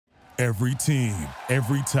Every team,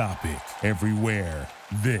 every topic, everywhere.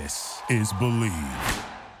 This is Believe.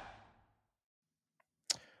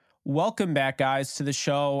 Welcome back, guys, to the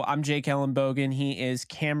show. I'm Jake Ellenbogen. He is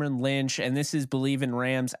Cameron Lynch, and this is Believe in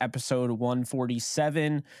Rams episode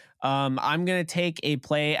 147. I'm going to take a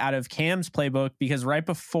play out of Cam's playbook because right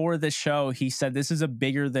before the show, he said this is a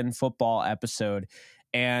bigger than football episode.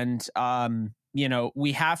 And,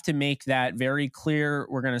 we have to make that very clear.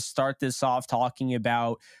 We're going to start this off talking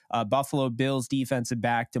about Buffalo Bills defensive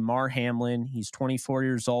back Damar Hamlin. He's 24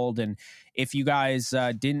 years old. And if you guys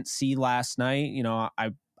didn't see last night,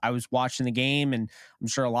 I was watching the game, and I'm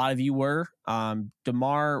sure a lot of you were.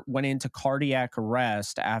 Damar went into cardiac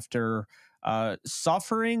arrest after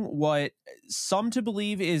suffering what some to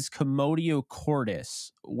believe is commotio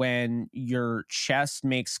cordis, when your chest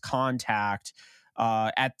makes contact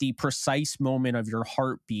at the precise moment of your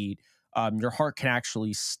heartbeat. Your heart can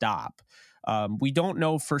actually stop. We don't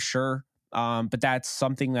know for sure, but that's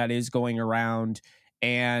something that is going around.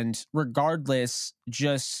 And regardless,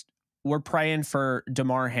 we're praying for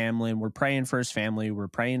Damar Hamlin. We're praying for his family. We're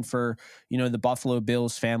praying for, the Buffalo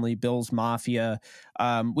Bills family, Bills Mafia.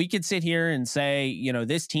 We could sit here and say,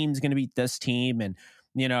 this team's going to beat this team. And,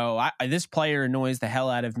 this player annoys the hell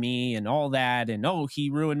out of me and all that. And, he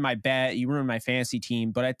ruined my bet. He ruined my fantasy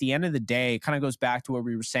team. But at the end of the day, it kind of goes back to what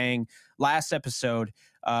we were saying last episode.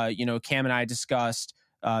 Cam and I discussed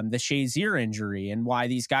the Shazier injury and why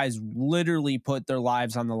these guys literally put their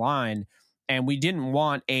lives on the line. And we didn't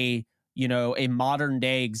want a modern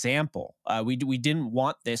day example. We didn't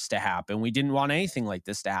want this to happen. We didn't want anything like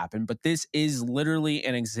this to happen. But this is literally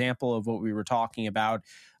an example of what we were talking about.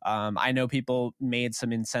 I know people made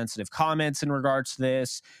some insensitive comments in regards to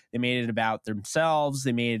this. They made it about themselves.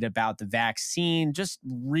 They made it about the vaccine. Just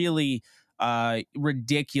really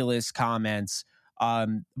ridiculous comments.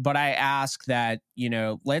 But I ask that,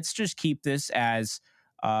 let's just keep this as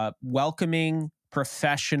welcoming,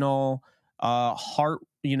 professional, heart,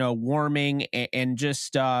 warming, and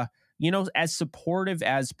just, as supportive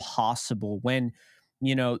as possible. When,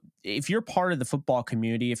 if you're part of the football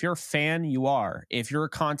community, if you're a fan, you are. If you're a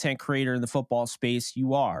content creator in the football space,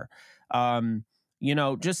 you are.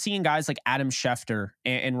 Just seeing guys like Adam Schefter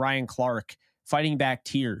and Ryan Clark fighting back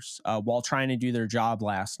tears while trying to do their job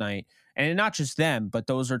last night. And not just them, but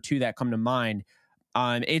those are two that come to mind.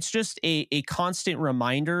 It's just a constant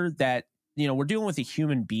reminder that, we're dealing with a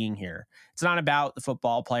human being here. It's not about the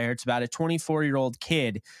football player. It's about a 24-year-old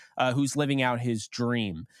kid who's living out his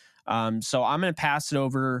dream. So I'm going to pass it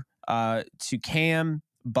over to Cam,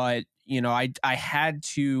 but, I had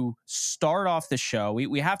to start off the show.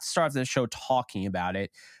 We have to start off the show talking about it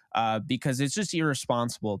because it's just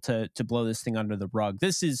irresponsible to blow this thing under the rug.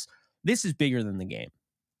 This is bigger than the game.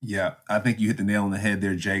 Yeah, I think you hit the nail on the head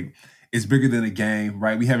there, Jake. It's bigger than a game,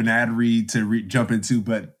 right? We have an ad read to jump into,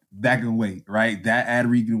 but that can wait, right? That ad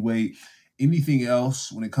read can wait. Anything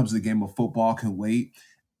else when it comes to the game of football can wait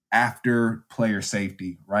after player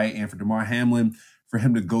safety, right? And for Damar Hamlin, for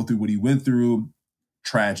him to go through what he went through,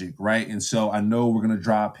 tragic, right? And so I know we're going to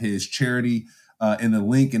drop his charity in the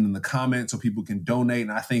link and in the comments so people can donate.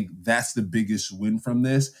 And I think that's the biggest win from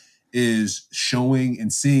this, is showing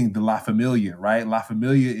and seeing the La Familia, right? La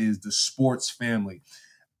Familia is the sports family.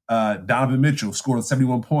 Donovan Mitchell scored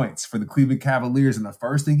 71 points for the Cleveland Cavaliers. And the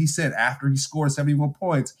first thing he said after he scored 71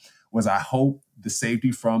 points was, I hope the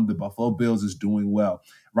safety from the Buffalo Bills is doing well,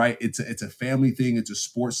 right? It's a family thing. It's a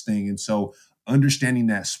sports thing. And so understanding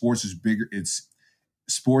that sports is bigger,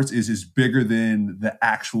 sports is bigger than the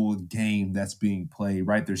actual game that's being played,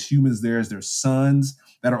 right? There's humans there. There's sons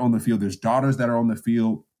that are on the field. There's daughters that are on the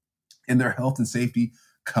field, and their health and safety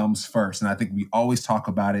comes first. And I think we always talk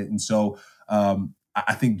about it. And so,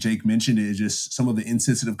 I think Jake mentioned it, is just some of the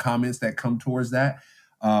insensitive comments that come towards that.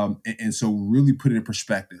 And so really put it in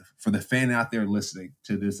perspective for the fan out there listening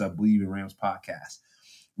to this Believe in Rams podcast.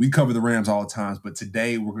 We cover the Rams all the time, but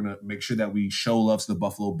today we're going to make sure that we show love to the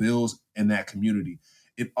Buffalo Bills and that community.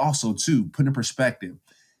 It also, too, put in perspective,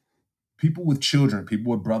 people with children,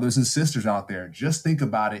 people with brothers and sisters out there, just think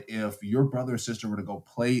about it. If your brother or sister were to go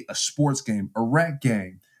play a sports game, a rec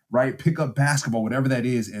game, right? Pick up basketball, whatever that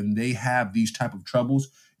is, and they have these type of troubles,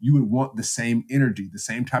 you would want the same energy, the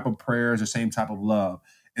same type of prayers, the same type of love.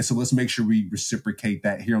 And so let's make sure we reciprocate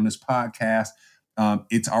that here on this podcast.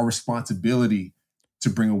 It's our responsibility to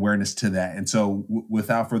bring awareness to that. And so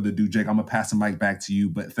without further ado, Jake, I'm going to pass the mic back to you,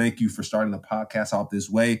 but thank you for starting the podcast off this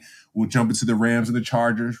way. We'll jump into the Rams and the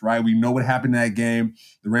Chargers, right? We know what happened in that game.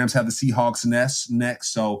 The Rams have the Seahawks next,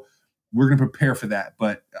 so we're going to prepare for that,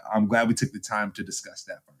 but I'm glad we took the time to discuss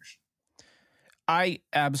that first. I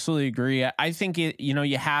absolutely agree. I think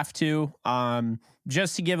you have to,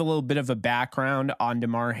 just to give a little bit of a background on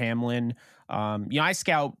Damar Hamlin. I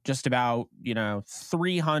scout just about,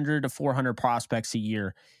 300 to 400 prospects a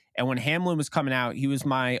year. And when Hamlin was coming out, he was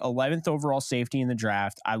my 11th overall safety in the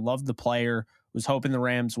draft. I loved the player, was hoping the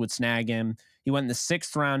Rams would snag him. He went in the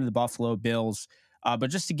 6th round of the Buffalo Bills. But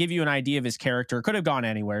just to give you an idea of his character, could have gone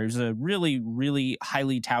anywhere. He was a really, really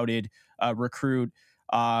highly touted recruit.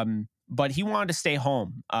 But he wanted to stay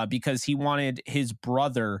home because he wanted his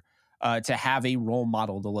brother to have a role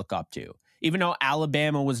model to look up to. Even though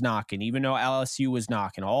Alabama was knocking, even though LSU was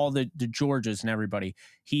knocking, all the Georgias and everybody,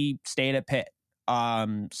 he stayed at Pitt.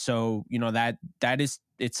 So that is,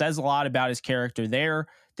 it says a lot about his character there,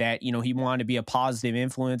 that, he wanted to be a positive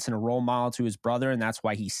influence and a role model to his brother. And that's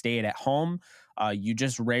why he stayed at home. You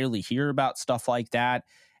just rarely hear about stuff like that.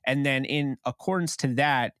 And then in accordance to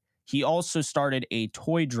that, he also started a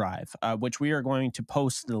toy drive, which we are going to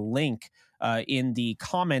post the link in the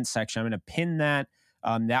comment section. I'm going to pin that.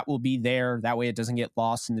 That will be there. That way it doesn't get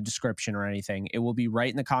lost in the description or anything. It will be right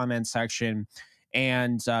in the comment section.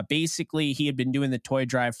 And basically, he had been doing the toy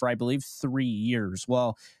drive for, I believe, 3 years.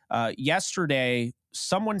 Well, yesterday,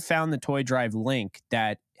 someone found the toy drive link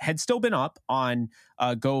that had still been up on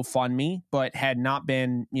GoFundMe, but had not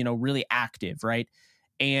been, really active, right?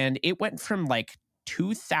 And it went from like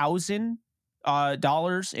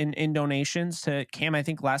 $2,000 in donations to Cam. I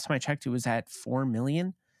think last time I checked, it was at 4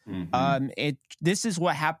 million. Mm-hmm. This is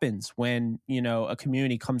what happens when, a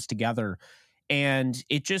community comes together. And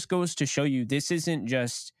it just goes to show you, this isn't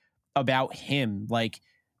just about him. Like,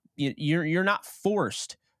 you're not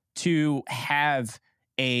forced to have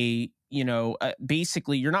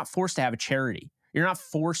basically, you're not forced to have a charity. You're not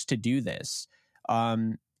forced to do this.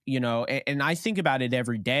 And I think about it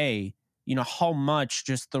every day, how much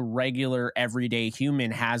just the regular everyday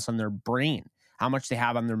human has on their brain, how much they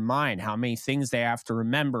have on their mind, how many things they have to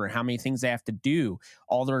remember, how many things they have to do,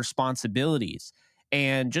 all the responsibilities.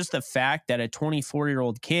 And just the fact that a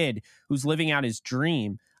 24-year-old kid who's living out his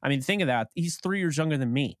dream, I mean, think of that. He's 3 years younger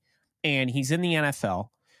than me, and he's in the NFL,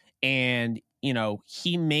 and,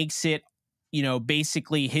 he makes it,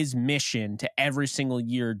 basically his mission to every single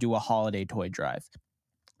year do a holiday toy drive.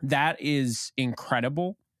 That is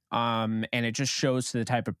incredible. And it just shows to the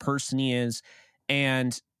type of person he is.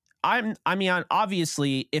 And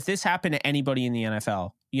obviously, if this happened to anybody in the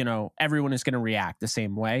NFL, everyone is going to react the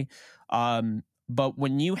same way. But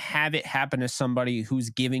when you have it happen to somebody who's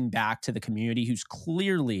giving back to the community, who's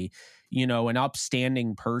clearly, an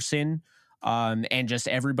upstanding person, and just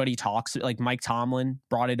everybody talks, like Mike Tomlin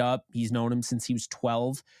brought it up. He's known him since he was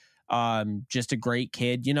 12. Just a great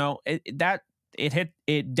kid,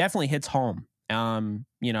 it definitely hits home.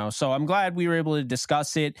 So I'm glad we were able to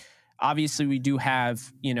discuss it. Obviously, we do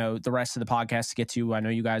have, the rest of the podcast to get to. I know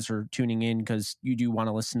you guys are tuning in because you do want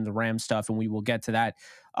to listen to the Ram stuff, and we will get to that.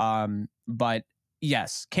 But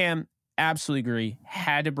yes, Cam, absolutely agree.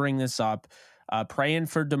 Had to bring this up. Praying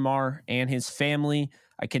for Damar and his family.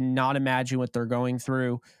 I cannot imagine what they're going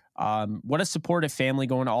through. What a supportive family,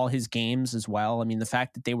 going to all his games as well. I mean, the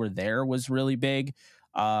fact that they were there was really big.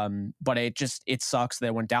 But it sucks that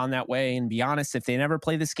it went down that way. And be honest, if they never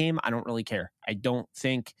play this game, I don't really care. I don't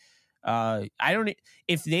think,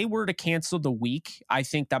 if they were to cancel the week, I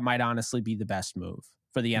think that might honestly be the best move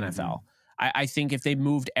for the NFL. I think if they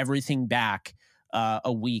moved everything back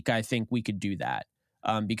a week, I think we could do that.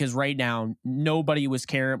 Because right now, nobody was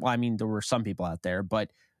caring. Well, I mean, there were some people out there, but,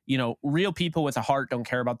 real people with a heart don't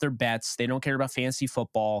care about their bets. They don't care about fantasy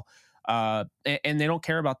football. And they don't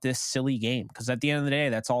care about this silly game, because at the end of the day,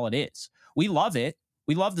 that's all it is. We love it.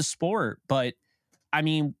 We love the sport. But, I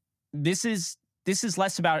mean, this is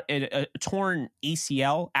less about a torn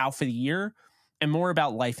ACL out for the year and more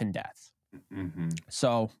about life and death. Mm-hmm.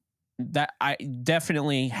 So that I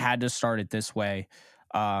definitely had to start it this way.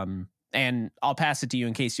 And I'll pass it to you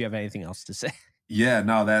in case you have anything else to say. Yeah,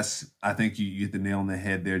 no, I think you hit the nail on the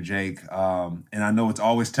head there, Jake. And I know it's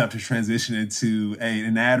always tough to transition into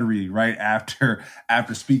an ad read right after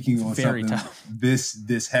speaking on Very something tough.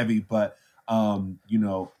 this heavy. But,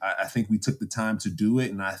 I think we took the time to do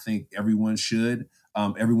it, and I think everyone should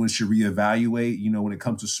reevaluate, when it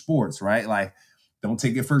comes to sports, right? Like, don't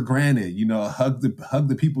take it for granted, hug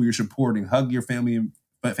the people you're supporting, hug your family and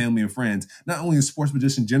friends, not only in sports, but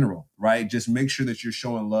just in general, right? Just make sure that you're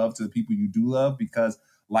showing love to the people you do love, because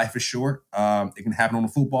life is short. It can happen on a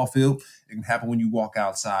football field. It can happen when you walk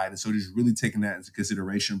outside. And so just really taking that into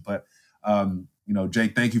consideration. But,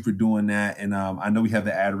 Jake, thank you for doing that. And I know we have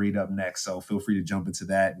the ad read up next, so feel free to jump into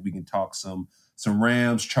that. We can talk some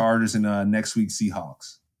Rams, Chargers, and next week's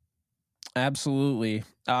Seahawks. Absolutely.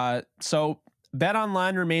 So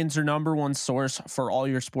BetOnline remains your number one source for all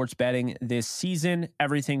your sports betting this season.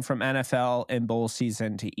 Everything from NFL and bowl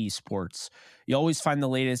season to esports. You always find the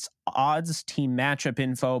latest odds, team matchup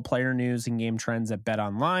info, player news, and game trends at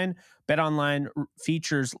BetOnline. BetOnline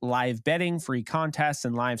features live betting, free contests,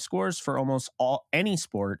 and live scores for almost any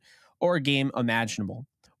sport or game imaginable.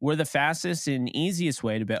 We're the fastest and easiest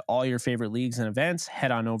way to bet all your favorite leagues and events. Head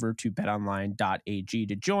on over to betonline.ag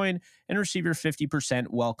to join and receive your 50%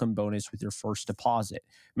 welcome bonus with your first deposit.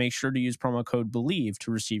 Make sure to use promo code BELIEVE to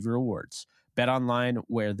receive your rewards. BetOnline,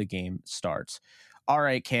 where the game starts. All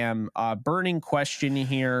right, Cam, burning question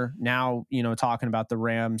here. Now, talking about the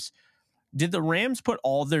Rams. Did the Rams put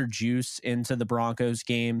all their juice into the Broncos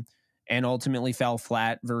game and ultimately fell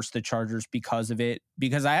flat versus the Chargers because of it?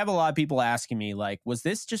 Because I have a lot of people asking me, like, was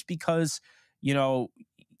this just because, and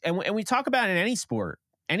we talk about it in any sport,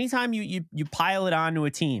 anytime you pile it onto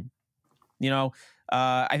a team,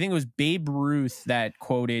 I think it was Babe Ruth that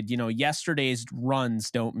quoted, yesterday's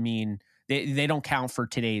runs don't mean, they don't count for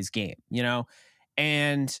today's game,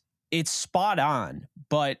 and it's spot on.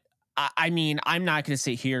 But I mean, I'm not going to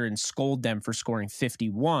sit here and scold them for scoring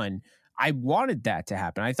 51. I wanted that to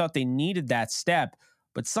happen. I thought they needed that step.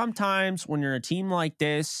 But sometimes when you're a team like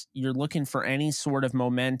this, you're looking for any sort of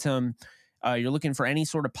momentum. You're looking for any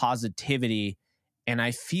sort of positivity. And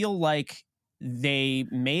I feel like they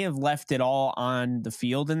may have left it all on the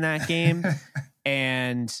field in that game.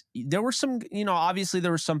 And there were some, obviously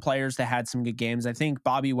there were some players that had some good games. I think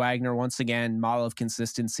Bobby Wagner, once again, model of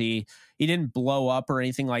consistency. He didn't blow up or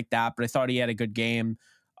anything like that, but I thought he had a good game.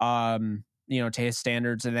 To his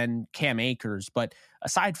standards, and then Cam Akers. But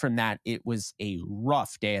aside from that, it was a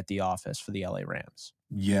rough day at the office for the LA Rams.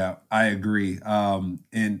 Yeah, I agree.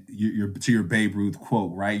 And you're to your Babe Ruth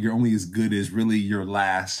quote, right? You're only as good as really your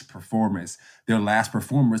last performance. Their last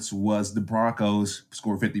performance was the Broncos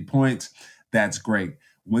scored 50 points. That's great.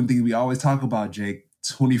 One thing we always talk about, Jake,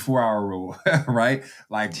 24-hour rule, right?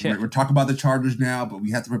 Like we're talking about the Chargers now, but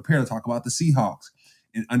we have to prepare to talk about the Seahawks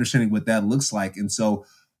and understanding what that looks like. And so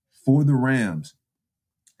for the Rams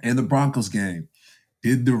and the Broncos game,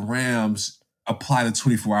 did the Rams apply the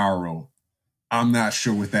 24-hour rule? I'm not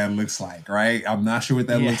sure what that looks like, right? I'm not sure what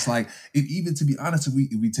that looks like. And even to be honest, if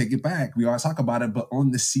we take it back, we always talk about it, but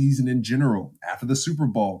on the season in general, after the Super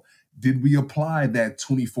Bowl, did we apply that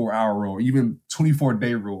 24-hour rule, even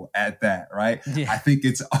 24-day rule at that, right? Yeah. I think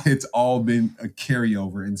it's all been a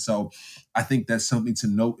carryover. And so I think that's something to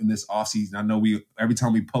note in this offseason. I know every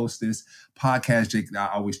time we post this podcast, Jake,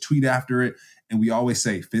 I always tweet after it, and we always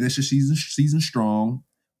say, finish the season strong.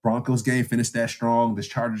 Broncos game, finish that strong. This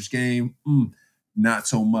Chargers game, not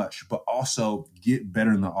so much, but also get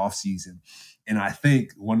better in the offseason. And I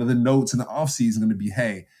think one of the notes in the offseason is going to be,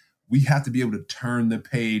 hey, we have to be able to turn the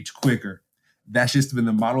page quicker. That's just been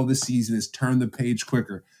the model of the season, is turn the page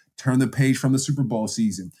quicker. Turn the page from the Super Bowl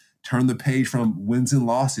season. Turn the page from wins and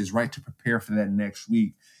losses, right, to prepare for that next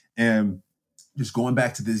week. And just going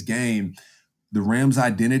back to this game, the Rams'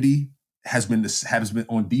 identity has been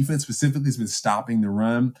on defense specifically, has been stopping the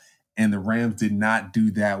run. And the Rams did not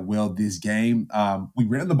do that well this game. We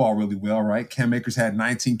ran the ball really well, right? Cam Akers had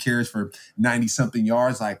 19 carries for 90-something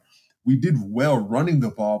yards. Like, we did well running the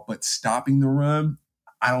ball, but stopping the run,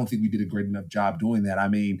 I don't think we did a great enough job doing that. I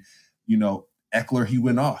mean, Eckler, he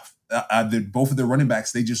went off. Both of the running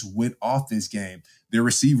backs, they just went off this game. Their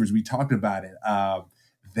receivers, we talked about it.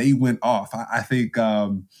 They went off. I think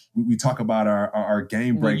we talk about our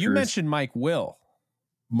game breakers. Well, you mentioned Mike Will.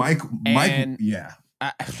 Mike, yeah.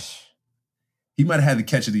 He might have had the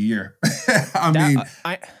catch of the year.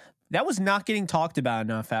 That was not getting talked about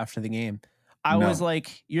enough after the game. I was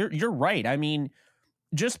like, you're right. I mean,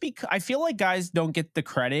 just because I feel like guys don't get the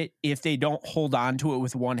credit if they don't hold on to it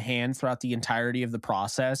with one hand throughout the entirety of the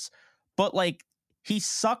process. But like, he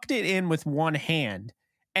sucked it in with one hand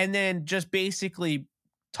and then just basically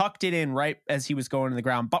tucked it in right as he was going to the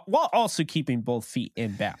ground, but while also keeping both feet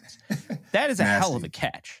in bounds. That is a hell of a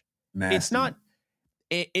catch. Nasty.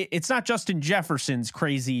 It's not Justin Jefferson's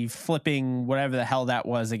crazy flipping whatever the hell that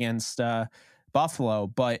was against Buffalo,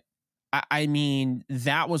 but I mean,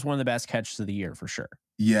 that was one of the best catches of the year for sure.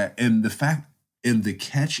 Yeah, and the fact in the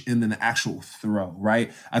catch and then the actual throw,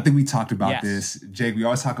 right? I think we talked about this, Jake. We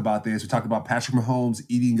always talk about this. We talked about Patrick Mahomes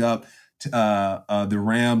eating up the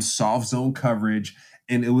Rams' soft zone coverage,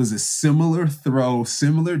 and it was a similar throw,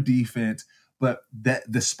 similar defense, but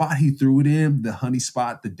the spot he threw it in, the honey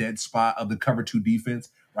spot, the dead spot of the cover 2 defense,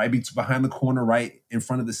 right behind the corner, right in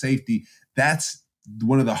front of the safety, that's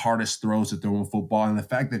one of the hardest throws to throw in football. And the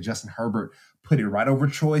fact that Justin Herbert put it right over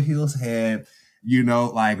Troy Hill's head,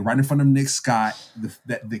 like right in front of Nick Scott,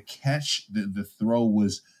 the catch, the throw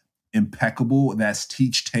was impeccable. That's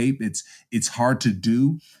teach tape. It's hard to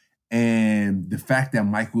do. And the fact that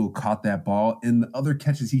Mike Will caught that ball and the other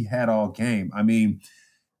catches he had all game, I mean,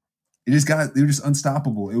 they were just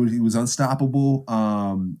unstoppable. He was unstoppable.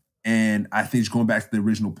 And I think going back to the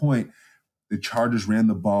original point, the Chargers ran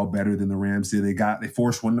the ball better than the Rams did. They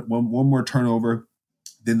forced one more turnover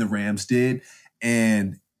than the Rams did,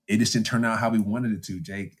 and it just didn't turn out how we wanted it to,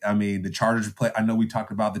 Jake. I mean, the Chargers play. I know we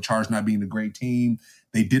talked about the Chargers not being a great team.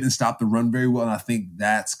 They didn't stop the run very well, and I think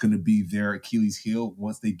that's going to be their Achilles heel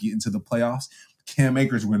once they get into the playoffs. Cam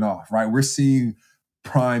Akers went off, right? We're seeing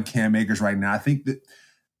prime Cam Akers right now. I think that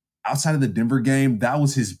outside of the Denver game, that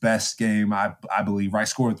was his best game, I believe, right?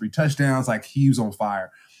 Scoring 3 touchdowns, like he was on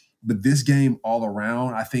fire. But this game all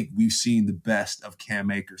around, I think we've seen the best of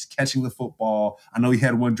Cam Akers. Catching the football. I know he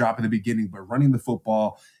had one drop in the beginning, but running the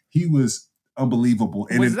football, he was unbelievable.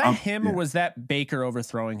 And was that him or was that Baker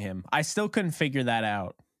overthrowing him? I still couldn't figure that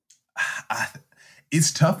out.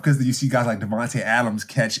 It's tough because you see guys like Devontae Adams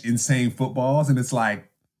catch insane footballs, and it's like,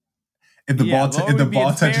 if the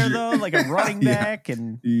ball touches you, like a running back,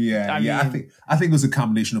 and I think it was a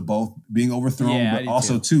combination of both being overthrown, but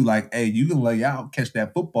also too, like, hey, you can lay out, catch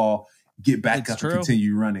that football, get back up, and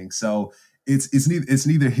continue running. So it's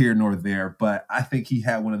neither here nor there, but I think he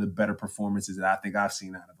had one of the better performances that I think I've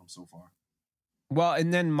seen out of him so far. Well,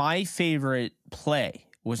 and then my favorite play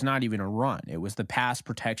was not even a run; it was the pass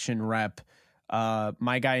protection rep.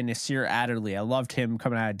 My guy Nasir Adderley, I loved him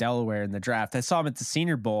coming out of Delaware in the draft. I saw him at the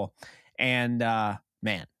Senior Bowl. And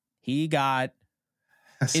man, he got.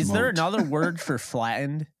 Is there another word for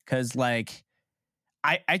flattened? Because like,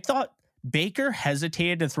 I thought Baker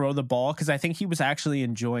hesitated to throw the ball because I think he was actually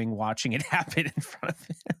enjoying watching it happen in front of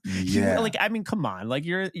him. Yeah, like I mean, come on, like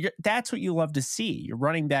you're that's what you love to see. Your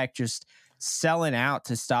running back just selling out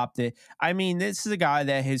to stop the. I mean, this is a guy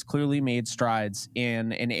that has clearly made strides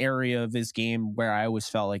in an area of his game where I always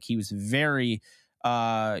felt like he was very.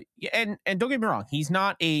 And don't get me wrong, he's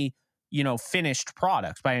not a finished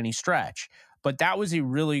product by any stretch, but that was a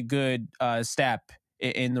really good step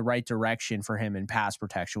in the right direction for him in pass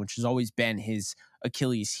protection, which has always been his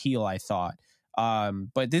Achilles heel, I thought.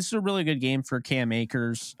 But this is a really good game for Cam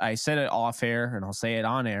Akers. I said it off air and I'll say it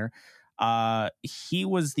on air. He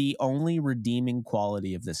was the only redeeming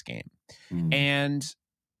quality of this game. And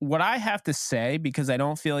what I have to say, because I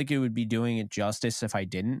don't feel like it would be doing it justice if I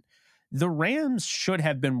didn't, the Rams should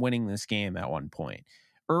have been winning this game at one point.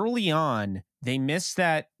 Early on, they missed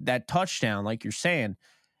that touchdown, like you're saying.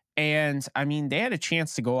 And, I mean, they had a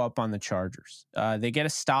chance to go up on the Chargers. They get a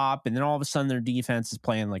stop, and then all of a sudden their defense is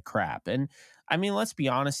playing like crap. And, I mean, let's be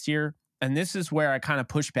honest here. And this is where I kind of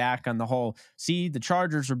push back on the whole, see, the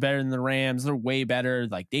Chargers are better than the Rams. They're way better.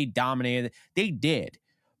 Like, they dominated. They did.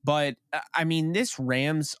 But, I mean, this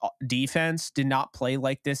Rams defense did not play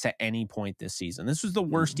like this at any point this season. This was the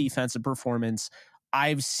worst defensive performance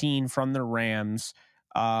I've seen from the Rams.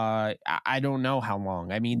 I don't know how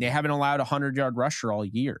long. I mean, they haven't allowed a 100-yard rusher all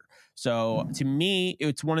year. So to me,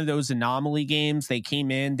 it's one of those anomaly games. They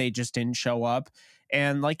came in, they just didn't show up.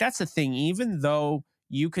 And like, that's the thing, even though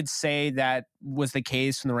you could say that was the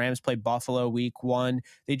case when the Rams played Buffalo week 1,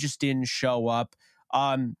 they just didn't show up.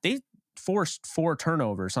 They forced 4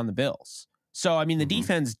 turnovers on the Bills. So, I mean, the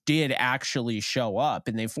defense did actually show up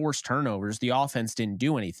and they forced turnovers. The offense didn't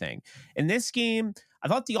do anything. In this game, I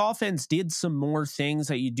thought the offense did some more things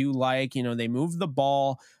that you do like. They moved the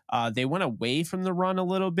ball. They went away from the run a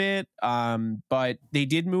little bit, but they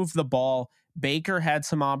did move the ball. Baker had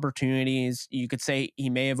some opportunities. You could say he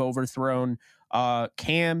may have overthrown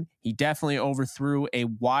Cam. He definitely overthrew a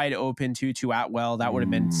wide open Tutu Atwell. That would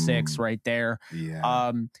have been 6 right there.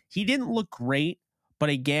 Yeah. He didn't look great. But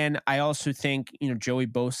again, I also think, Joey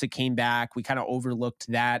Bosa came back. We kind of overlooked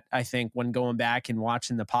that, I think, when going back and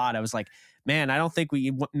watching the pod. I was like, man, I don't think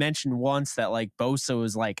we mentioned once that, like, Bosa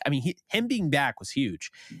was like, I mean, him being back was huge.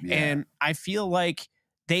 Yeah. And I feel like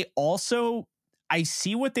they also, I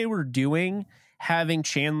see what they were doing, having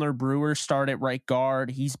Chandler Brewer start at right guard.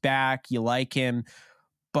 He's back. You like him.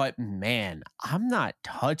 But, man, I'm not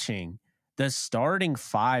touching the starting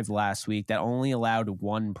 5 last week that only allowed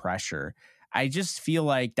 1 pressure. I just feel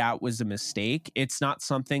like that was a mistake. It's not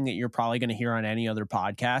something that you're probably going to hear on any other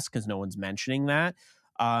podcast because no one's mentioning that.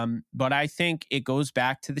 But I think it goes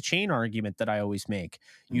back to the chain argument that I always make.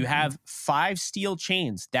 You have 5 steel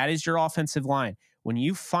chains. That is your offensive line. When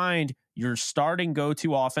you find your starting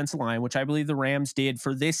go-to offensive line, which I believe the Rams did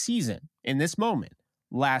for this season, in this moment,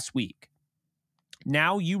 last week,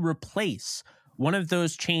 now you replace one of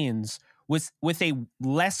those chains with a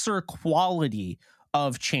lesser quality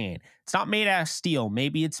of chain. It's not made out of steel.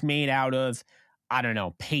 Maybe it's made out of, I don't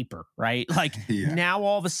know, paper, right? Like now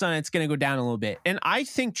all of a sudden it's going to go down a little bit. And I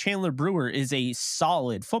think Chandler Brewer is a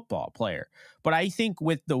solid football player. But I think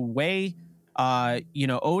with the way, Ode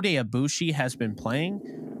Abushi has been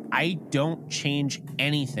playing, I don't change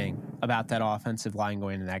anything about that offensive line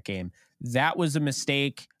going into that game. That was a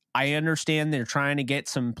mistake. I understand they're trying to get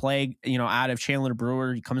some play, out of Chandler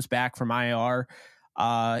Brewer. He comes back from IR.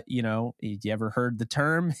 You ever heard the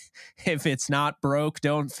term, if it's not broke,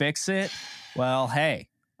 don't fix it? Well, hey,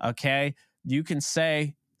 okay. You can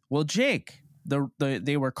say, well, Jake,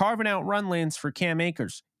 they were carving out run lanes for Cam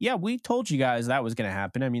Akers. Yeah, we told you guys that was going to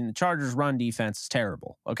happen. I mean, the Chargers run defense is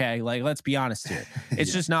terrible. Okay. Like, let's be honest here.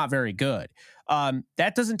 It's just not very good.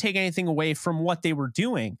 That doesn't take anything away from what they were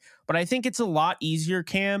doing, but I think it's a lot easier,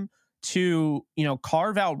 Cam, to,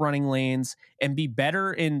 carve out running lanes and be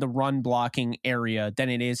better in the run blocking area than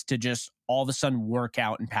it is to just all of a sudden work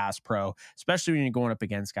out in pass pro, especially when you're going up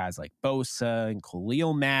against guys like Bosa and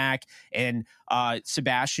Khalil Mack and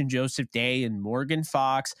Sebastian Joseph Day and Morgan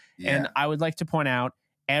Fox. Yeah. And I would like to point out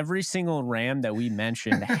every single Ram that we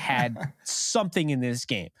mentioned had something in this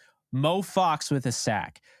game. Mo Fox with a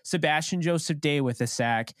sack, Sebastian Joseph Day with a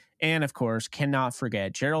sack, and of course, cannot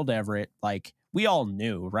forget Gerald Everett. Like, we all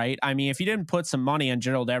knew, right? I mean, if you didn't put some money on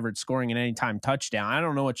Gerald Everett scoring an anytime touchdown, I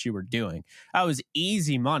don't know what you were doing. That was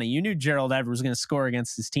easy money. You knew Gerald Everett was going to score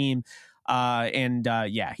against his team.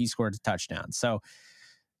 He scored a touchdown. So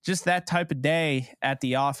just that type of day at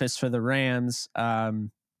the office for the Rams.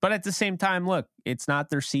 But at the same time, look, it's not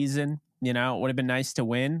their season. It would have been nice to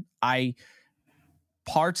win.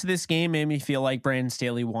 Parts of this game made me feel like Brandon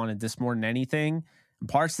Staley wanted this more than anything. And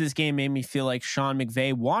parts of this game made me feel like Sean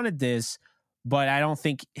McVay wanted this, but I don't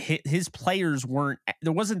think his players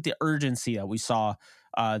there wasn't the urgency that we saw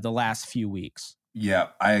the last few weeks. Yeah,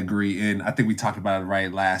 I agree. And I think we talked about it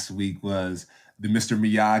right last week was the Mr.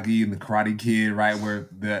 Miyagi and the Karate Kid, right? Where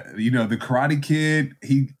the Karate Kid,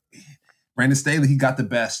 Brandon Staley, he got the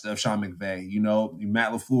best of Sean McVay.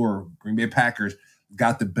 Matt LaFleur, Green Bay Packers,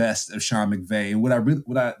 got the best of Sean McVay.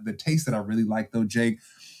 And the taste that I really liked though, Jake,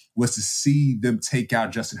 was to see them take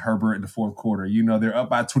out Justin Herbert in the fourth quarter. They're up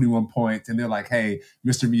by 21 points and they're like, hey,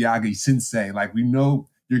 Mr. Miyagi Sensei, like, we know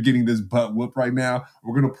you're getting this butt whoop right now.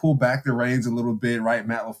 We're going to pull back the reins a little bit, right?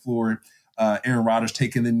 Matt LaFleur, Aaron Rodgers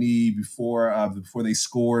taking the knee before they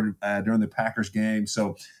scored during the Packers game.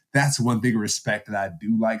 So that's one big respect that I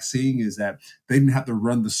do like seeing is that they didn't have to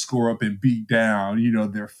run the score up and beat down,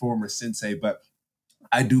 their former sensei. But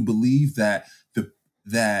I do believe that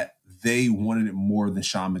that they wanted it more than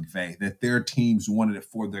Sean McVay, that their teams wanted it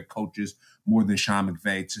for their coaches more than Sean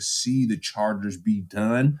McVay. To see the Chargers be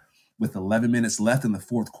done with 11 minutes left in the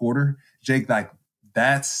fourth quarter, Jake, like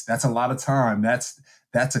that's a lot of time. That's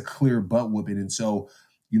a clear butt whooping. And so,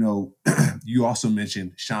 you also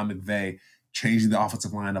mentioned Sean McVay changing the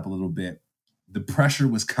offensive line up a little bit. The pressure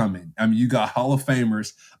was coming. I mean, you got Hall of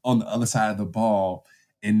Famers on the other side of the ball,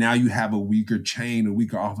 and now you have a weaker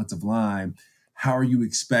offensive line. How are you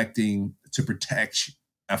expecting to protect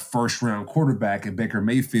a first-round quarterback in Baker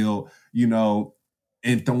Mayfield,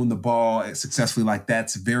 and throwing the ball successfully like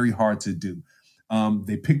that's very hard to do.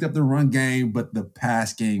 They picked up the run game, but the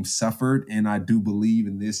pass game suffered, and I do believe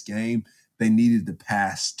in this game they needed the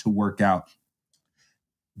pass to work out.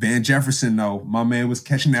 Van Jefferson, though, my man was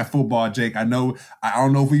catching that football, Jake. I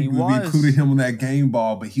don't know if we included him on that game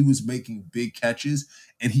ball, but he was making big catches,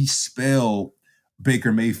 and he spelled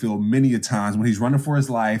Baker Mayfield many a times when he's running for his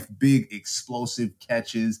life, big explosive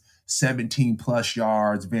catches, 17 plus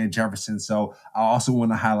yards, Van Jefferson. So I also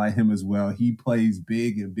want to highlight him as well. He plays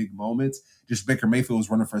big in big moments. Just Baker Mayfield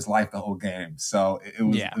was running for his life the whole game. So it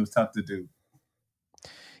was tough to do.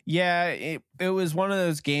 Yeah, it was one of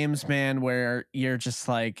those games, man, where you're just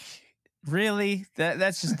like, really?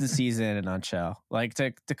 That's just the season in a nutshell. Like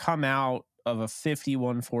to come out of a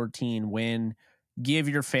 51-14 win, give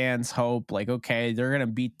your fans hope, like, okay, they're going to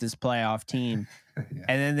beat this playoff team. Yeah.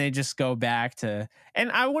 And then they just go back to,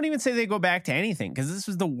 and I wouldn't even say they go back to anything, because this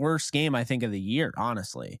was the worst game, I think, of the year,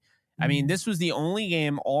 honestly. I mean, this was the only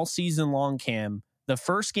game all season long, Cam. The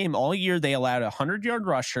first game all year, they allowed a 100-yard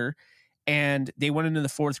rusher, and they went into the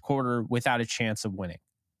fourth quarter without a chance of winning.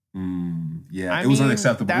 It was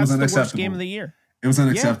unacceptable. That was the worst game of the year. It was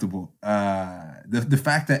unacceptable. Yeah. The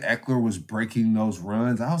fact that Eckler was breaking those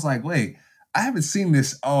runs, I was like, wait, I haven't seen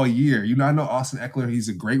this all year. I know Austin Eckler, he's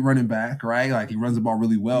a great running back, right? Like, he runs the ball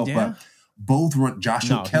really well, but both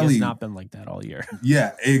Joshua Kelly. He has not been like that all year.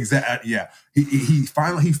 Yeah, exactly. Yeah. He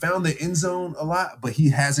finally found the end zone a lot, but he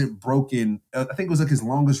hasn't broken, I think it was like his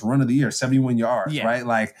longest run of the year, 71 yards, right?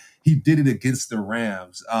 Like, he did it against the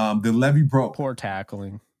Rams. The Levy broke. Poor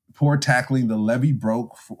tackling. poor tackling. The levee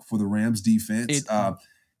broke for the Rams defense.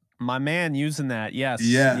 My man using that. Yes.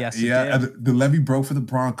 Yeah. Yes. Yeah. The levee broke for the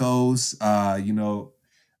Broncos.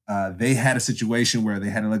 They had a situation where they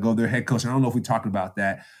had to let go of their head coach. I don't know if we talked about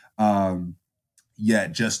that.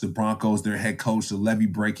 Just the Broncos, their head coach, the levee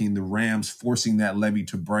breaking, the Rams forcing that levee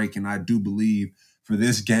to break. And I do believe for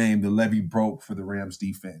this game, the levee broke for the Rams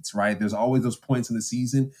defense, right? There's always those points in the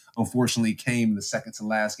season. Unfortunately, it came in the second to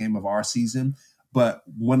last game of our season. But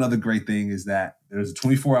one other great thing is that there's a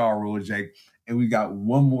 24-hour rule, Jake, and we got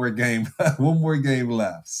one more game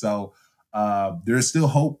left. So there's still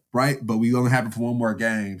hope, right? But we only have it for one more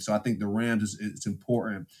game. So I think the Rams, it's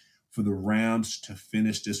important for the Rams to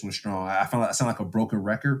finish this one strong. I found I sound like a broken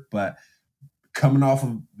record, but coming off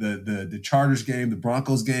of the Chargers game, the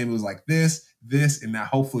Broncos game, it was like this, and now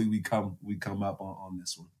hopefully we come up on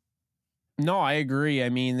this one. No, I agree. I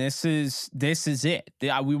mean, this is it.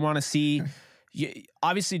 We want to see,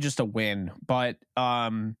 obviously, just a win, but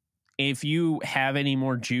if you have any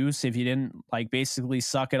more juice, if you didn't basically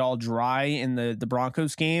suck it all dry in the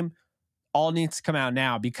Broncos game, all needs to come out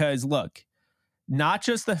now, because look, not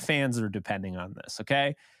just the fans are depending on this,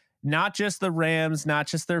 okay? Not just the Rams, not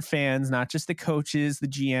just their fans, not just the coaches, the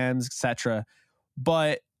GMs, etc.,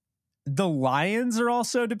 but the Lions are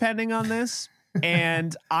also depending on this.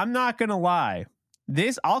 And I'm not going to lie,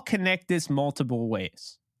 I'll connect this multiple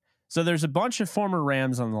ways. So there's a bunch of former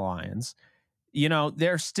Rams on the Lions.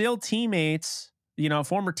 They're still teammates,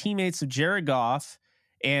 former teammates of Jared Goff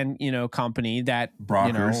and, company that,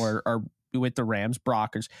 Brockers. are with the Rams,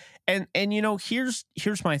 Brockers. And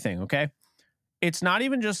here's my thing, okay? It's not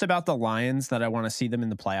even just about the Lions that I want to see them in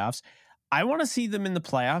the playoffs. I want to see them in the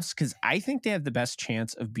playoffs because I think they have the best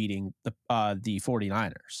chance of beating the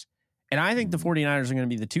 49ers. And I think the 49ers are going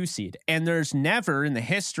to be the 2 seed. And there's never in the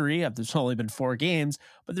history of, there's only been 4 games,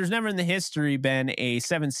 but there's never in the history been a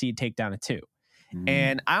 7 seed take down a 2.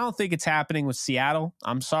 And I don't think it's happening with Seattle.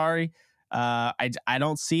 I'm sorry. I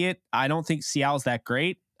don't see it. I don't think Seattle's that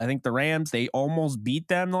great. I think the Rams, they almost beat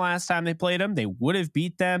them the last time they played them. They would have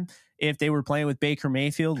beat them if they were playing with Baker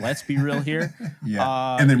Mayfield. Let's be real here.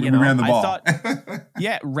 And then we ran the ball.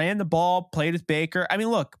 Ran the ball, played with Baker. I mean,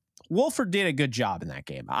 look, Wolford did a good job in that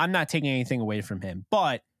game. I'm not taking anything away from him,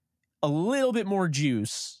 but a little bit more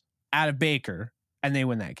juice out of Baker, and they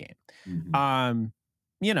win that game.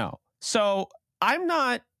 So I'm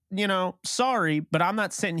not, sorry, but I'm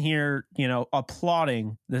not sitting here,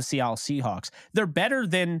 applauding the Seattle Seahawks. They're better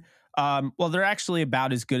than, they're actually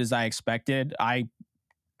about as good as I expected. I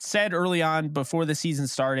said early on before the season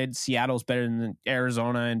started, Seattle's better than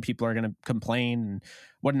Arizona and people are going to complain and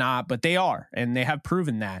whatnot, but they are, and they have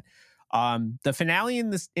proven that. The finale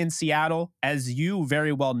in Seattle, as you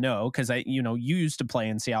very well know, because you used to play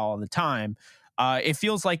in Seattle all the time. It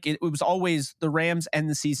feels like it was always the Rams end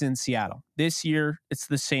the season in Seattle. This year, it's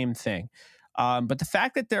the same thing. But the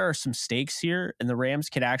fact that there are some stakes here and the Rams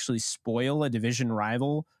could actually spoil a division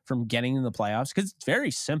rival from getting in the playoffs, because it's very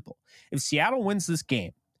simple. If Seattle wins this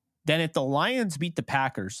game, then if the Lions beat the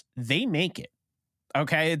Packers, they make it.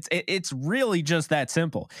 Okay, it's really just that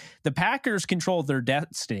simple. The Packers control their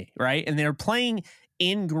destiny, right? And they're playing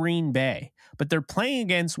in Green Bay, but they're playing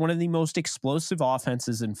against one of the most explosive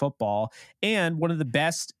offenses in football and one of the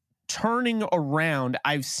best turning around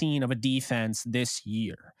I've seen of a defense this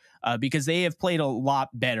year, because they have played a lot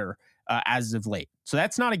better as of late. So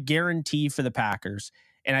that's not a guarantee for the Packers.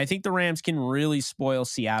 And I think the Rams can really spoil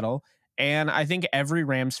Seattle. And I think every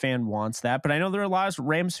Rams fan wants that. But I know there are a lot of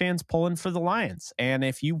Rams fans pulling for the Lions. And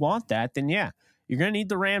if you want that, then yeah, you're going to need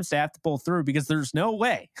the Rams to have to pull through, because there's no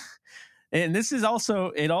way. And this is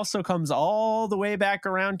it also comes all the way back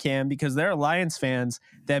around, Cam, because there are Lions fans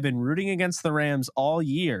that have been rooting against the Rams all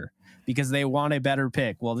year because they want a better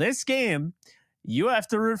pick. Well, this game, you have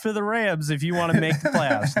to root for the Rams if you want to make the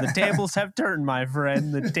playoffs. The tables have turned, my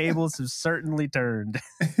friend. The tables have certainly turned.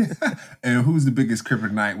 And who's the biggest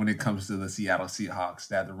kryptonite when it comes to the Seattle Seahawks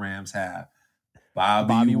that the Rams have?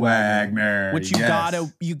 Bobby Wagner. Which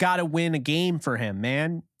you gotta win a game for him,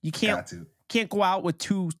 man. You can't go out with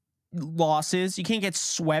 2 losses. You can't get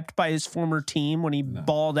swept by his former team when he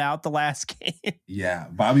balled out the last game. Yeah,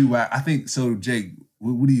 Bobby Wagner. I think so. Jake,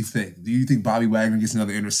 what do you think? Do you think Bobby Wagner gets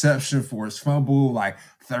another interception for his fumble, like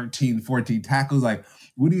 13, 14 tackles? Like,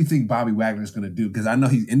 what do you think Bobby Wagner is going to do? Because I know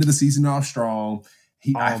he's into the season off strong.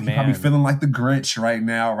 He's probably feeling like the Grinch right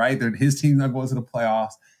now, right? His team's not going to the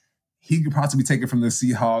playoffs. He could possibly take it from the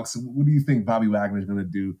Seahawks. What do you think Bobby Wagner is going to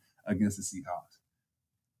do against the Seahawks?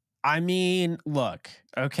 I mean, look,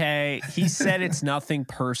 okay, he said it's nothing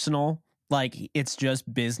personal, like it's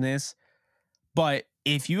just business. But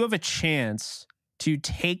if you have a chance to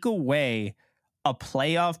take away a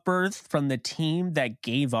playoff berth from the team that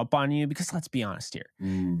gave up on you, because let's be honest here.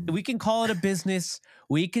 We can call it a business.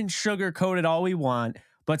 We can sugarcoat it all we want.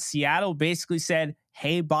 But Seattle basically said,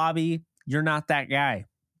 hey, Bobby, you're not that guy.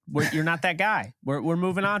 You're not that guy. We're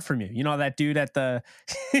moving on from you. You know, that dude at the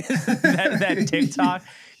that TikTok?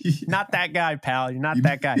 Not that guy, pal. You're not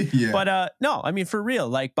that guy. Yeah. But no, I mean, for real,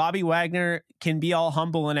 like Bobby Wagner can be all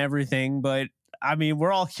humble and everything, but I mean,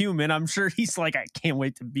 we're all human. I'm sure he's like, I can't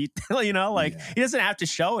wait to beat, you know, like he doesn't have to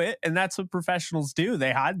show it. And that's what professionals do.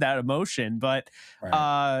 They hide that emotion. But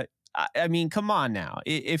I mean, come on now.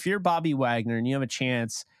 If you're Bobby Wagner and you have a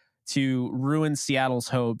chance to ruin Seattle's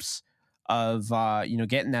hopes of, you know,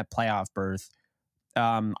 getting that playoff berth,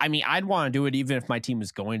 I mean, I'd want to do it even if my team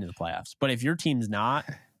was going to the playoffs. But if your team's not,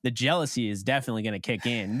 the jealousy is definitely going to kick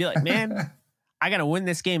in and be like, man, I got to win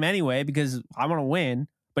this game anyway because I want to win.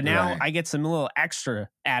 But now I get some little extra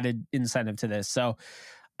added incentive to this. So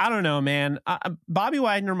I don't know, man. Bobby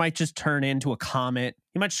Wagner might just turn into a comet.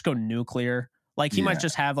 He might just go nuclear. Like he might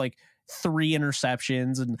just have like 3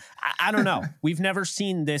 interceptions. And I don't know. We've never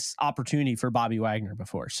seen this opportunity for Bobby Wagner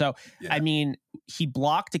before. So, I mean, he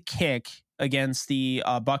blocked a kick against the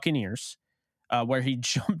Buccaneers where he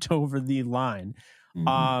jumped over the line.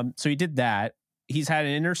 So he did that. He's had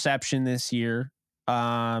an interception this year.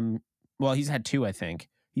 Well, he's had 2, I think.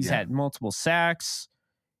 He's had multiple sacks.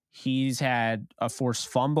 He's had a forced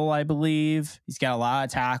fumble, I believe. He's got a lot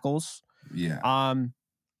of tackles. Yeah.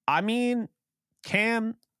 I mean,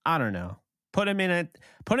 Cam, I don't know. Put him in at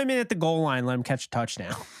the goal line. Let him catch a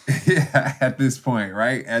touchdown. Yeah. At this point,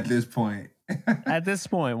 right? At this point,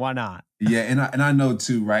 why not? Yeah, and I know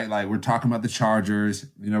too, right? Like we're talking about the Chargers.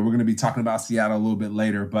 You know, we're going to be talking about Seattle a little bit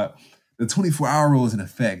later, but the 24-hour rule is in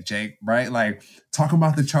effect, Jake, right? Like talking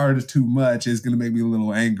about the Chargers too much is going to make me a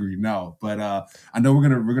little angry. No, but I know we're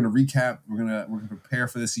gonna recap. We're gonna prepare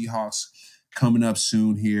for the Seahawks coming up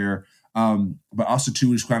soon here. But also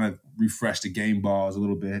too, just kind of refresh the game balls a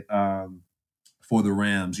little bit for the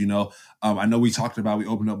Rams. You know, I know we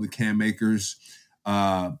opened up with Cam Akers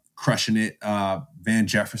crushing it. Van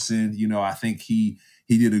Jefferson, you know, I think he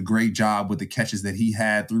did a great job with the catches that he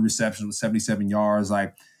had. 3 receptions with 77 yards.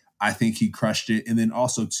 Like, I think he crushed it. And then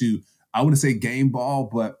also, too, I wouldn't say game ball,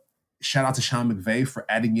 but shout out to Sean McVay for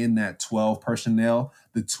adding in that 12 personnel,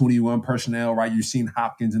 the 21 personnel, right? You're seeing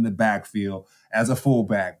Hopkins in the backfield as a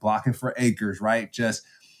fullback, blocking for Akers, right? Just,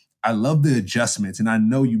 I love the adjustments. And I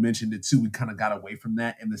know you mentioned it, too. We kind of got away from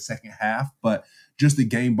that in the second half, but just the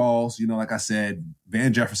game balls, you know, like I said,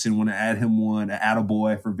 Van Jefferson, want to add him one, an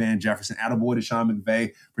attaboy for Van Jefferson, attaboy to Sean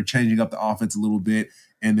McVay for changing up the offense a little bit.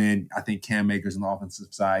 And then I think Cam Akers on the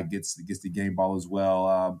offensive side gets the game ball as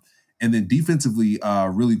well. And then defensively,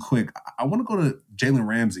 really quick, I want to go to Jalen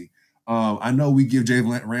Ramsey. I know we give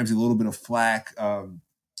Jalen Ramsey a little bit of flack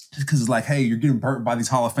just because it's like, hey, you're getting burnt by these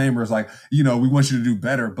Hall of Famers. Like, you know, we want you to do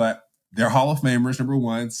better, but they're Hall of Famers, number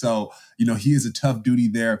one. So, you know, he is a tough duty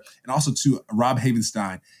there. And also, too, Rob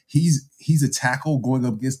Havenstein. He's a tackle going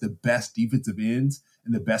up against the best defensive ends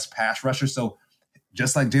and the best pass rusher. So,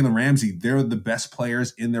 just like Jalen Ramsey, they're the best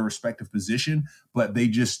players in their respective position, but they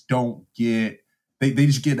just don't get they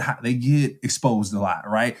get exposed a lot,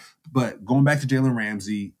 right? But going back to Jalen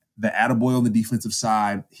Ramsey, the attaboy on the defensive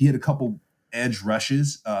side, he had a couple edge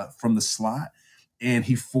rushes from the slot, and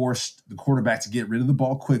he forced the quarterback to get rid of the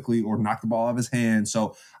ball quickly or knock the ball out of his hand.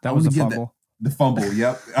 So that was a fumble. The fumble,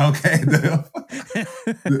 yep. Okay. The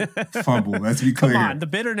fumble, let's be clear. Come on, the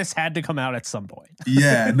bitterness had to come out at some point.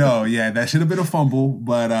 That should have been a fumble.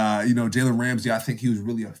 But, you know, Jalen Ramsey, I think he was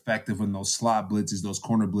really effective in those slot blitzes, those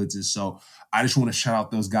corner blitzes. So I just want to shout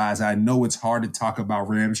out those guys. I know it's hard to talk about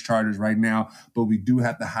Rams Chargers right now, but we do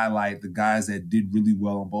have to highlight the guys that did really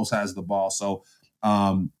well on both sides of the ball. So,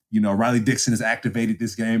 you know, Riley Dixon has activated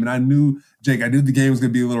this game. And I knew the game was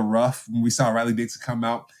going to be a little rough when we saw Riley Dixon come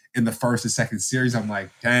out in the first and second series. I'm like,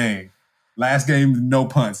 dang, last game, no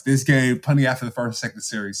punts. This game, punting after the first and second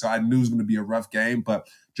series. So I knew it was going to be a rough game, but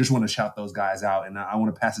just want to shout those guys out. And I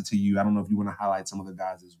want to pass it to you. I don't know if you want to highlight some of the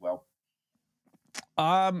guys as well.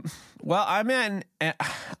 Well, I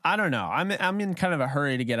don't know. I'm in kind of a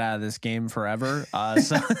hurry to get out of this game forever.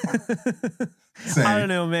 So I don't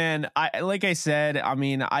know, man. Like I said, I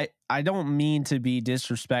mean, I don't mean to be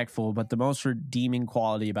disrespectful, but the most redeeming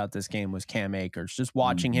quality about this game was Cam Akers. Just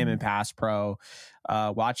watching him in pass pro,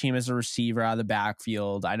 watching him as a receiver out of the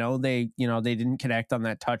backfield. I know they didn't connect on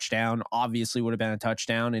that touchdown. Obviously would have been a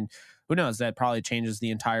touchdown, and who knows, that probably changes the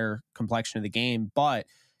entire complexion of the game, but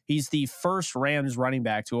he's the first Rams running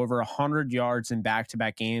back to over 100 yards in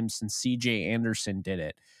back-to-back games since C.J. Anderson did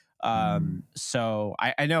it. So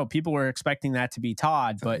I know people were expecting that to be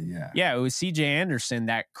Todd, but yeah, it was C.J. Anderson,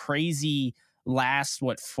 that crazy last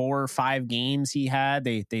 4 or 5 games he had.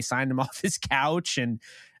 They signed him off his couch, and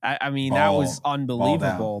I mean that was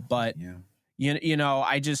unbelievable. But you know,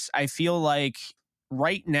 I feel like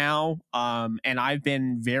right now, and I've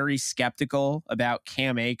been very skeptical about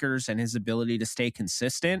Cam Akers and his ability to stay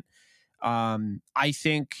consistent. I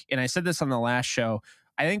think, and I said this on the last show,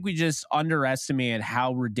 I think we just underestimated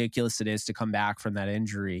how ridiculous it is to come back from that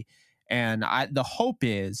injury. And the hope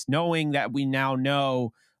is, knowing that we now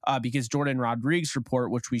know, because Jordan Rodriguez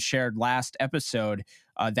report, which we shared last episode,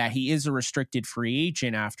 that he is a restricted free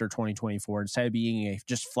agent after 2024 instead of being a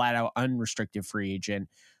just flat out unrestricted free agent.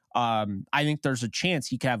 I think there's a chance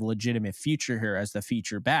he could have a legitimate future here as the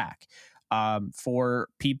feature back. For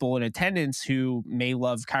people in attendance who may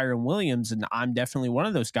love Kyren Williams, and I'm definitely one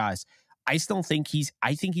of those guys, I think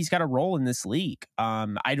he's got a role in this league.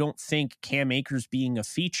 I don't think Cam Akers being a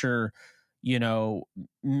feature, you know,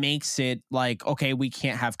 makes it like, okay, we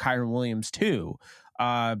can't have Kyren Williams too.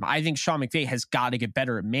 I think Sean McVay has got to get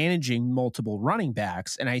better at managing multiple running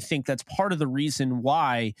backs. And I think that's part of the reason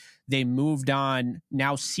why they moved on.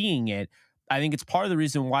 Now seeing it, I think it's part of the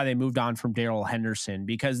reason why they moved on from Darrell Henderson,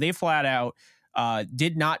 because they flat out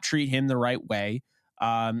did not treat him the right way.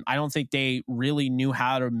 I don't think they really knew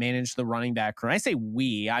how to manage the running back. When I say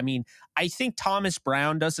we, I mean, I think Thomas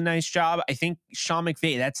Brown does a nice job. I think Sean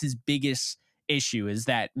McVay, that's his biggest issue, is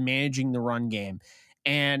that managing the run game.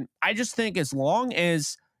 And I just think as long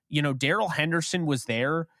as, you know, Darrell Henderson was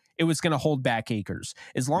there, it was going to hold back Akers.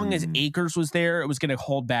 As long as Akers was there, it was going to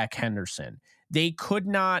hold back Henderson. They could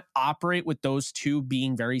not operate with those two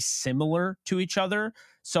being very similar to each other.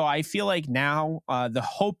 So I feel like now the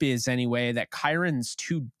hope is anyway that Kyren's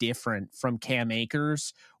too different from Cam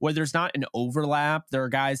Akers, where there's not an overlap. There are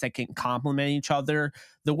guys that can complement each other.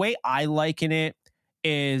 The way I liken it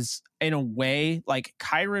is, in a way, like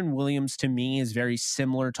Kyren Williams to me is very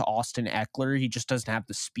similar to Austin Eckler. He just doesn't have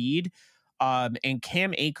the speed. And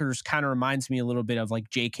Cam Akers kind of reminds me a little bit of like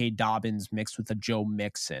J.K. Dobbins mixed with a Joe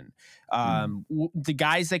Mixon. The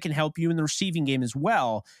guys that can help you in the receiving game as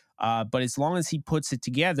well. But as long as he puts it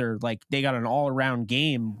together, like they got an all-around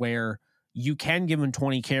game where you can give them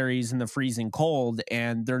 20 carries in the freezing cold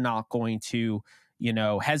and they're not going to, you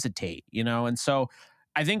know, hesitate, you know? And so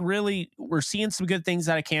I think really we're seeing some good things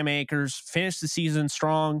out of Cam Akers, finish the season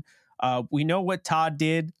strong. We know what Todd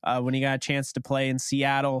did when he got a chance to play in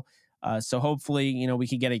Seattle. So hopefully, you know, we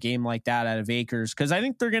could get a game like that out of Akers, because I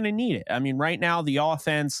think they're going to need it. I mean, right now, the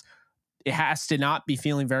offense, it has to not be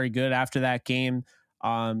feeling very good after that game.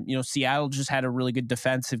 You know, Seattle just had a really good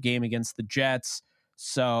defensive game against the Jets.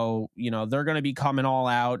 So, you know, they're going to be coming all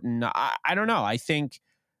out. And I don't know. I think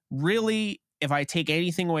really, if I take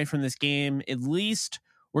anything away from this game, at least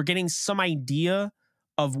we're getting some idea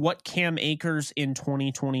of what Cam Akers in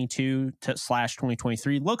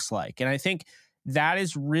 2022/2023 looks like. And I think that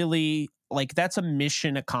is really, like, that's a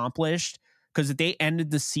mission accomplished, because if they ended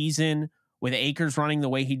the season with Akers running the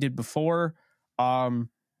way he did before, you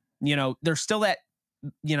know, there's still that,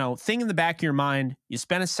 you know, thing in the back of your mind. You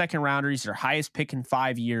spent a second rounder, he's your highest pick in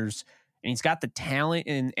 5 years, and he's got the talent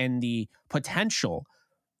and the potential.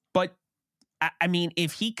 But I mean,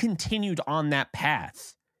 if he continued on that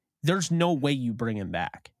path, there's no way you bring him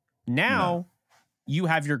back. Now you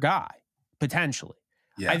have your guy, potentially.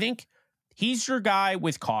 Yeah. I think he's your guy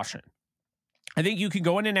with caution. I think you can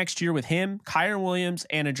go into next year with him, Kyren Williams,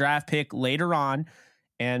 and a draft pick later on.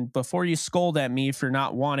 And before you scold at me for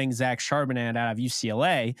not wanting Zach Charbonnet out of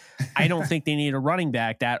UCLA, I don't think they need a running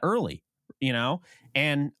back that early, you know?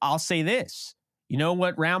 And I'll say this, you know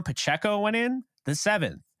what round Pacheco went in? The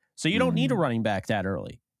 7th. So you don't need a running back that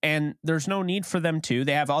early. And there's no need for them to.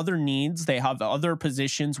 They have other needs. They have other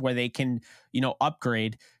positions where they can, you know,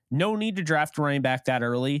 upgrade. No need to draft a running back that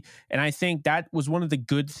early. And I think that was one of the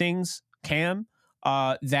good things, Cam,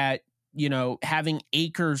 that, you know, having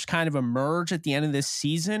Akers kind of emerge at the end of this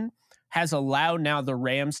season has allowed now the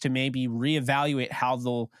Rams to maybe reevaluate how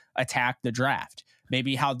they'll attack the draft,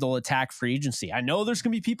 maybe how they'll attack free agency. I know there's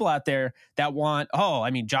going to be people out there that want,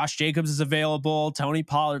 Josh Jacobs is available, Tony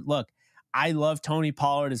Pollard. Look, I love Tony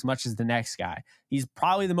Pollard as much as the next guy. He's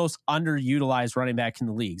probably the most underutilized running back in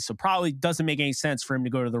the league, so probably doesn't make any sense for him to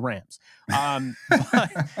go to the Rams.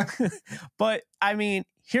 But I mean,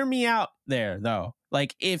 hear me out there, though.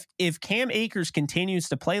 Like, if Cam Akers continues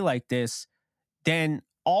to play like this, then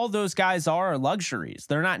all those guys are luxuries.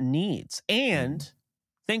 They're not needs. And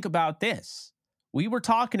think about this. We were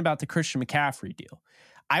talking about the Christian McCaffrey deal.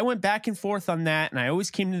 I went back and forth on that, and I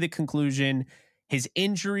always came to the conclusion his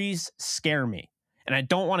injuries scare me. And I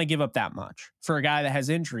don't want to give up that much for a guy that has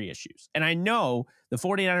injury issues. And I know the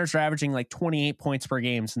 49ers are averaging like 28 points per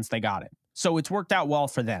game since they got him. So it's worked out well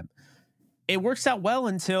for them. it works out well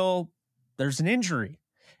until there's an injury.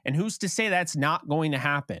 And who's to say that's not going to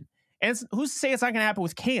happen? And who's to say it's not going to happen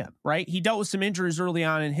with Cam, right? He dealt with some injuries early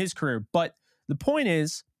on in his career. But the point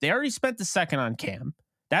is, they already spent the second on Cam.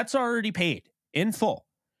 That's already paid in full.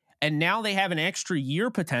 And now they have an extra year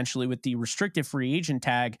potentially with the restricted free agent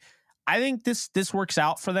tag. I think this works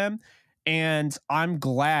out for them. And I'm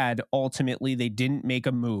glad ultimately they didn't make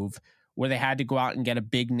a move where they had to go out and get a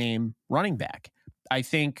big name running back. I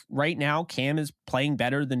think right now Cam is playing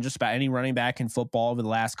better than just about any running back in football over the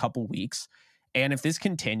last couple weeks. And if this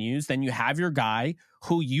continues, then you have your guy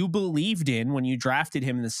who you believed in when you drafted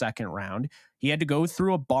him in the second round. He had to go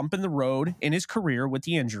through a bump in the road in his career with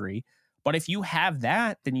the injury. But if you have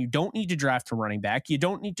that, then you don't need to draft a running back. You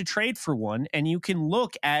don't need to trade for one. And you can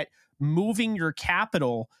look at moving your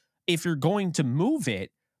capital, if you're going to move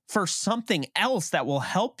it, for something else that will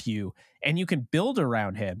help you and you can build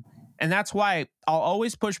around him. And that's why I'll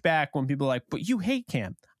always push back when people are like, but you hate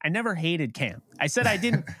Cam. I never hated Cam. I said I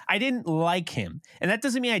didn't like him. And that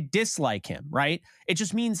doesn't mean I dislike him, right? It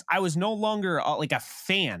just means I was no longer like a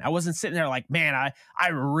fan. I wasn't sitting there like, man, I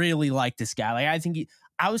really like this guy. Like, I think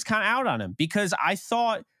I was kind of out on him because I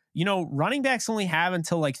thought, running backs only have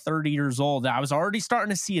until like 30 years old. I was already starting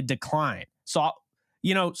to see a decline. So,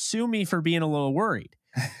 sue me for being a little worried.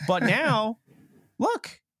 But now,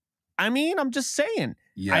 look, I'm just saying,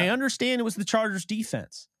 yeah. I understand it was the Chargers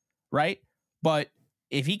defense, right? But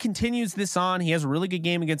if he continues this on, he has a really good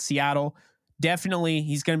game against Seattle. Definitely,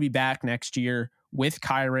 he's going to be back next year with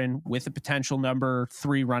Kyren, with a potential number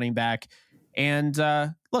 3 running back. And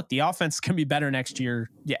look, the offense can be better next year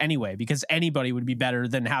anyway, because anybody would be better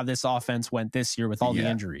than how this offense went this year with all the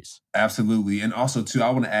injuries. Absolutely. And also, too, I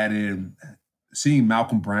want to add in seeing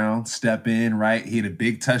Malcolm Brown step in, right? He had a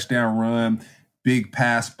big touchdown run. Big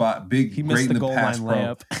pass spot, he missed the goal line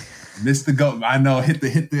layup. Missed the goal. I know, hit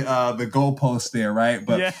the goalpost there, right?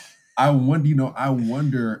 But yeah. I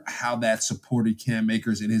wonder how that supported Cam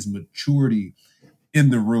Akers and his maturity in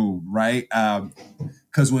the room, right?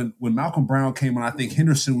 Because when Malcolm Brown came on, I think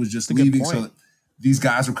Henderson was just leaving, so these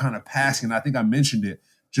guys were kind of passing. And I think I mentioned it.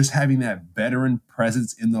 Just having that veteran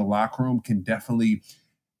presence in the locker room can definitely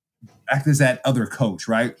act as that other coach,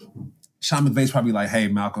 right? Sean McVay's probably like, hey,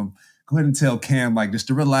 Malcolm, go ahead and tell Cam, like, just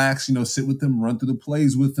to relax, sit with them, run through the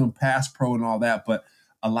plays with them, pass pro and all that. But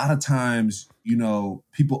a lot of times,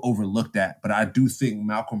 people overlook that. But I do think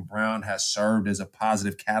Malcolm Brown has served as a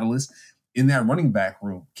positive catalyst in that running back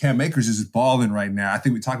room. Cam Akers is balling right now. I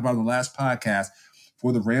think we talked about in the last podcast,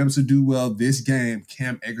 for the Rams to do well this game,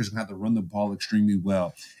 Cam Akers is going to have to run the ball extremely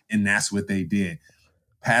well. And that's what they did.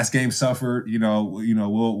 Pass game suffered,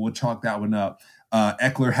 we'll chalk that one up.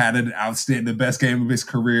 Eckler had the best game of his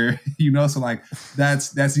career, so like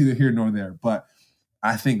that's neither here nor there. But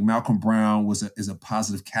I think Malcolm Brown is a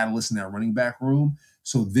positive catalyst in that running back room.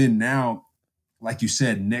 So then now, like you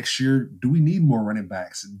said, next year, do we need more running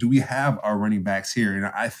backs? Do we have our running backs here? And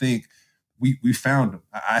I think we found them.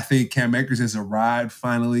 I think Cam Akers has arrived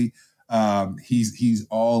finally. He's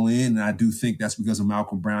all in, and I do think that's because of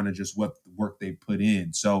Malcolm Brown and just what the work they put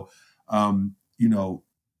in. So,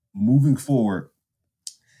 moving forward,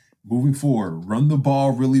 run the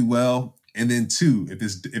ball really well. And then 2, if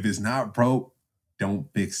it's not broke,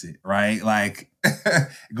 don't fix it, right? Like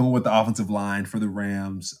going with the offensive line for the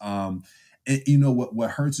Rams. And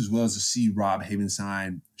what hurts as well is to see Rob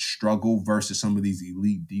Havenstein struggle versus some of these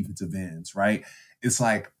elite defensive ends, right? It's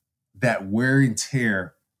like that wear and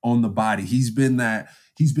tear on the body. He's been that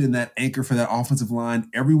anchor for that offensive line.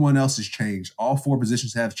 Everyone else has changed. All 4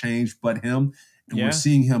 positions have changed, but him. And we're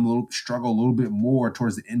seeing him struggle a little bit more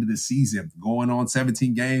towards the end of the season, going on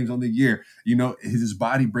 17 games on the year. His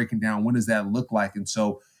body breaking down. What does that look like? And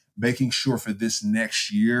so making sure for this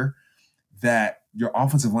next year that your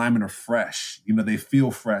offensive linemen are fresh. They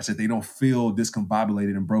feel fresh, that they don't feel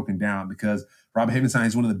discombobulated and broken down, because Rob Havenstein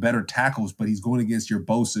is one of the better tackles, but he's going against your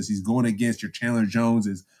Bosa's. He's going against your Chandler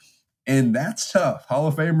Joneses. And that's tough. Hall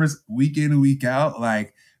of Famers, week in and week out,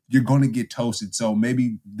 like, you're going to get toasted. So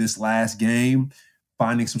maybe this last game,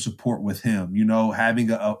 finding some support with him, having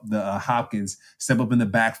the Hopkins step up in the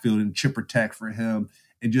backfield and chip protect for him,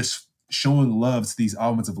 and just showing love to these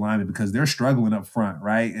offensive linemen, because they're struggling up front,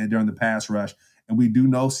 right? And during the pass rush. And we do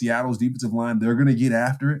know Seattle's defensive line, they're going to get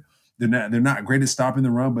after it. They're not great at stopping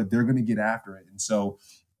the run, but they're going to get after it. And so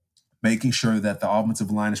making sure that the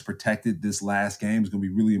offensive line is protected this last game is going to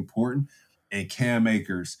be really important. And Cam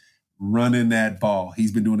Akers running that ball,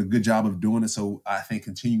 he's been doing a good job of doing it. So I think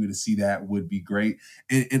continuing to see that would be great.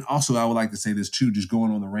 And also, I would like to say this too, just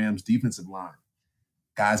going on the Rams defensive line.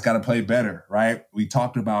 Guys got to play better, right? We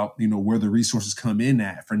talked about, where the resources come in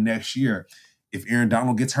at for next year. if Aaron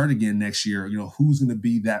Donald gets hurt again next year, who's going to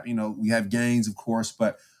be that? We have Gaines, of course,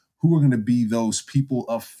 but who are going to be those people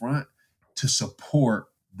up front to support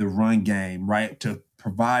the run game, right? To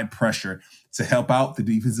provide pressure, to help out the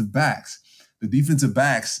defensive backs. The defensive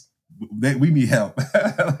backs, we need help.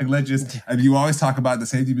 You always talk about the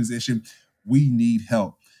safety position. We need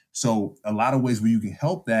help. So a lot of ways where you can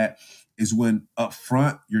help that is when up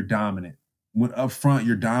front you're dominant. When up front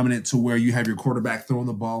you're dominant to where you have your quarterback throwing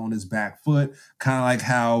the ball on his back foot, kind of like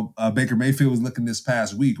how Baker Mayfield was looking this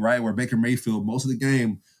past week, right? Where Baker Mayfield, most of the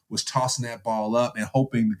game, was tossing that ball up and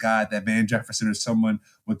hoping to God that Van Jefferson or someone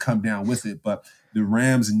would come down with it. But the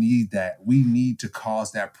Rams need that. We need to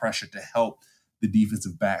cause that pressure to help the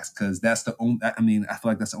defensive backs, because that's the only, I feel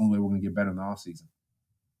like that's the only way we're going to get better in the offseason.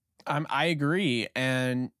 I agree.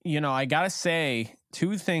 And, I got to say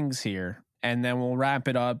 2 things here, and then we'll wrap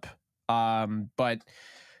it up. But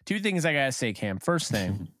 2 things I got to say, Cam. First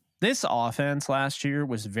thing, this offense last year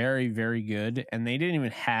was very, very good, and they didn't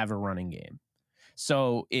even have a running game.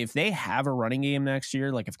 So if they have a running game next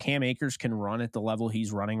year, like if Cam Akers can run at the level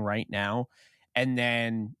he's running right now, and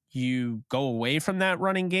then you go away from that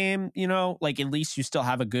running game, like at least you still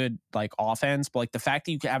have a good offense. But like the fact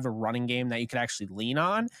that you could have a running game that you could actually lean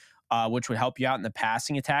on, which would help you out in the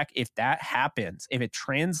passing attack. If that happens, if it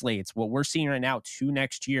translates what we're seeing right now to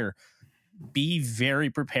next year, be very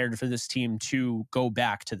prepared for this team to go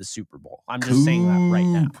back to the Super Bowl. I'm just saying that right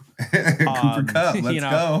now. Cooper Kupp, let's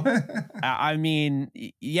go.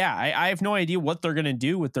 I have no idea what they're going to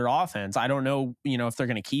do with their offense. I don't know, if they're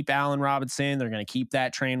going to keep Allen Robinson, they're going to keep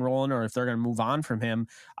that train rolling, or if they're going to move on from him.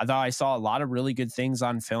 I thought I saw a lot of really good things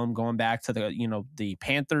on film going back to the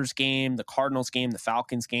Panthers game, the Cardinals game, the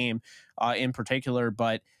Falcons game in particular.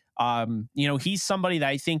 But he's somebody that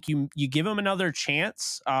I think you give him another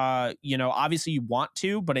chance. Obviously you want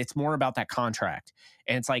to, but it's more about that contract.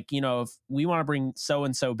 And it's like, if we want to bring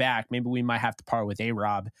so-and-so back, maybe we might have to part with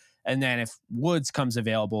A-Rob. And then if Woods comes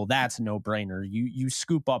available, that's a no-brainer. You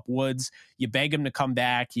scoop up Woods, you beg him to come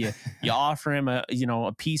back, you offer him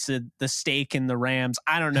a piece of the steak in the Rams.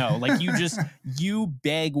 I don't know. Like you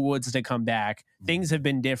beg Woods to come back. Things have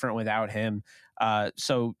been different without him.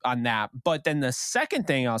 So on that. But then the second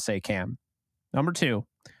thing I'll say, Cam, number 2,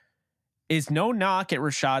 is no knock at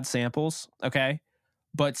Rashad Samples. Okay.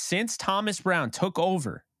 But since Thomas Brown took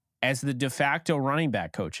over as the de facto running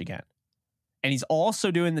back coach again, and he's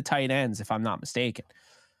also doing the tight ends, if I'm not mistaken,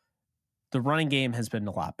 the running game has been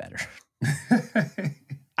a lot better.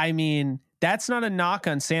 That's not a knock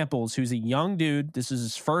on Samples, who's a young dude. This is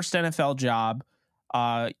his first NFL job.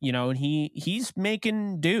 And he's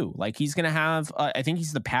making do. Like he's going to have, I think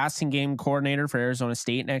he's the passing game coordinator for Arizona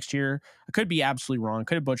State next year. I could be absolutely wrong.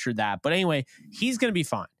 Could have butchered that. But anyway, he's going to be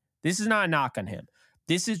fine. This is not a knock on him.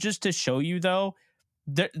 This is just to show you, though,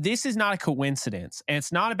 this is not a coincidence. And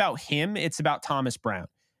it's not about him. It's about Thomas Brown.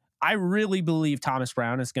 I really believe Thomas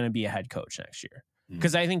Brown is going to be a head coach next year,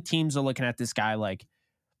 because I think teams are looking at this guy like,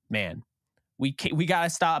 man, we got to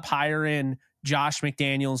stop hiring Josh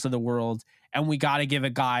McDaniels of the world, and we got to give a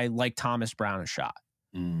guy like Thomas Brown a shot.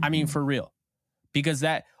 For real, because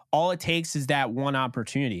that all it takes is that one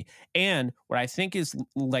opportunity. And what I think is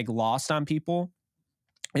lost on people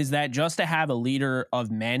is that just to have a leader of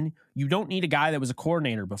men, you don't need a guy that was a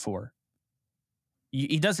coordinator before.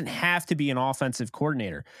 He doesn't have to be an offensive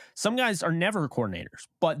coordinator. Some guys are never coordinators,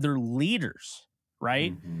 but they're leaders,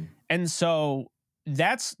 right? And so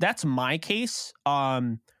that's my case.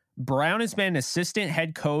 Brown has been an assistant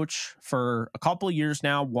head coach for a couple of years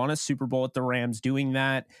now, won a Super Bowl at the Rams doing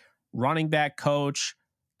that. Running back coach,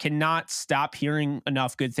 cannot stop hearing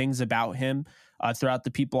enough good things about him throughout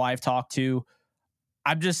the people I've talked to.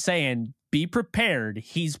 I'm just saying, be prepared.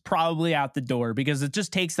 He's probably out the door, because it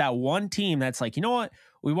just takes that one team that's like, you know what?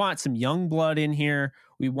 We want some young blood in here.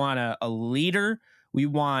 We want a leader. We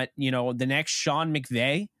want, the next Sean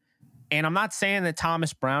McVay. And I'm not saying that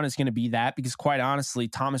Thomas Brown is going to be that, because quite honestly,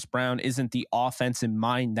 Thomas Brown isn't the offensive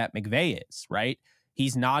mind that McVay is, right?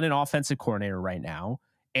 He's not an offensive coordinator right now,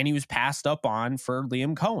 and he was passed up on for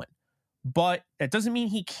Liam Cohen. But that doesn't mean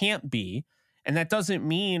he can't be, and that doesn't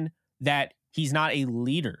mean that he's not a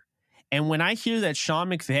leader. And when I hear that Sean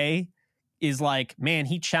McVay is like, man,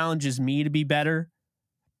 he challenges me to be better,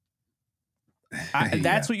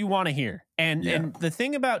 that's what you want to hear. And the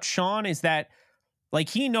thing about Sean is that,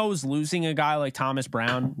 he knows losing a guy like Thomas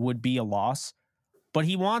Brown would be a loss, but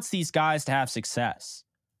he wants these guys to have success.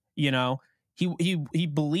 He he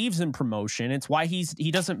believes in promotion. It's why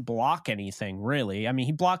he doesn't block anything really. I mean,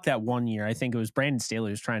 he blocked that one year. I think it was Brandon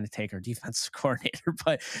Staley was trying to take our defensive coordinator,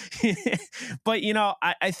 but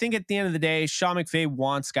I think at the end of the day, Sean McVay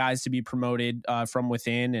wants guys to be promoted from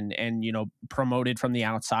within and promoted from the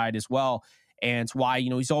outside as well. And it's why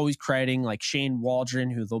he's always crediting like Shane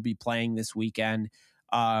Waldron, who they'll be playing this weekend.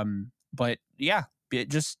 But yeah,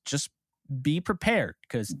 just be prepared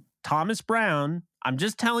because Thomas Brown, I'm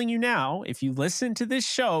just telling you now, if you listen to this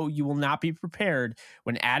show, you will not be prepared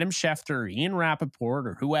when Adam Schefter or Ian Rappaport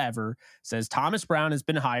or whoever says Thomas Brown has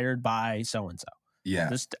been hired by so-and-so.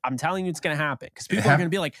 Yeah. I'm telling you it's going to happen because people are going to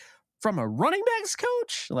be like, from a running backs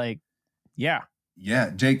coach? Like, yeah.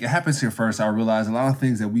 Yeah, Jake, it happens here first. I realize a lot of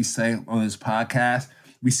things that we say on this podcast,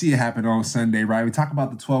 we see it happen on Sunday, right? We talk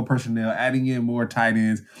about the 12 personnel, adding in more tight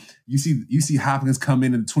ends. You see Hopkins come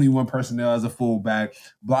in 21 personnel as a fullback,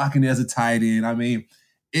 blocking as a tight end. I mean,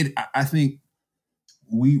 I think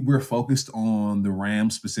we're focused on the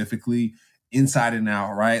Rams specifically, inside and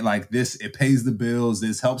out, right? Like this, it pays the bills.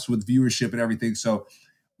 This helps with viewership and everything. So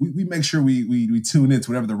we make sure we tune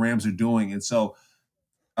into whatever the Rams are doing. And so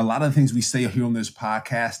a lot of the things we say here on this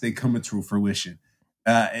podcast, they come into fruition.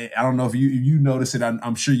 I don't know if you notice it.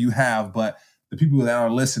 I'm sure you have, but the people that are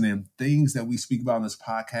listening, things that we speak about on this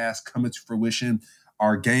podcast come into fruition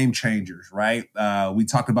are game changers, right? We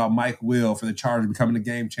talked about Mike Will for the Chargers becoming a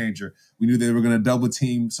game changer. We knew they were going to double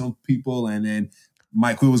team some people, and then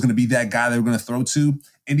Mike Will was going to be that guy they were going to throw to,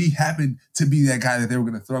 and he happened to be that guy that they were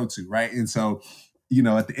going to throw to, right? And so,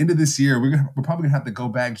 at the end of this year, we're probably going to have to go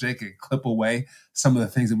back, Jake, and clip away some of the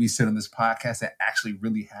things that we said on this podcast that actually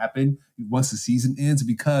really happened once the season ends,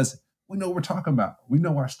 because we know what we're talking about. We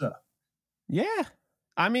know our stuff. Yeah.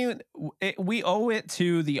 I mean, we owe it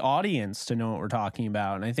to the audience to know what we're talking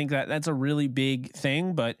about. And I think that's a really big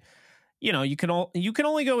thing, but you can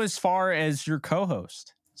only go as far as your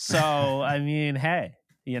co-host. So, I mean, hey,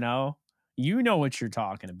 you know what you're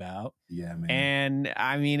talking about. Yeah, man. And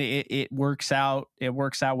I mean, it works out. It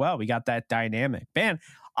works out well. We got that dynamic. Man,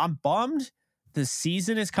 I'm bummed the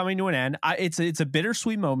season is coming to an end. It's a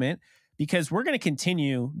bittersweet moment because we're going to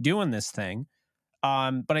continue doing this thing.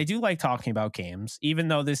 But I do like talking about games, even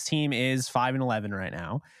though this team is 5-11 right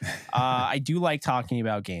now. I do like talking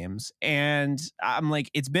about games, and I'm like,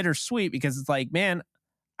 it's bittersweet because it's like, man,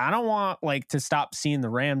 I don't want to stop seeing the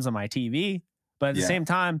Rams on my TV, but at the same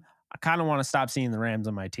time, I kind of want to stop seeing the Rams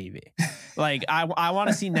on my TV. I want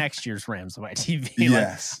to see next year's Rams on my TV.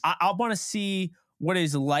 Yes, I want to see what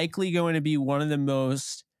is likely going to be one of the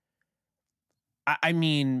most. I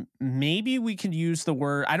mean, maybe we could use the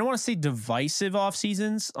word, I don't want to say divisive off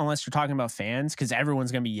seasons unless you're talking about fans, because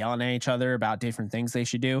everyone's going to be yelling at each other about different things they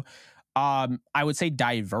should do. I would say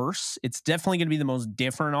diverse. It's definitely going to be the most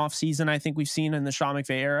different off season I think we've seen in the Sean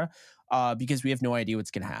McVay era, because we have no idea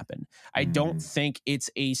what's going to happen. I don't think it's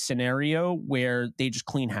a scenario where they just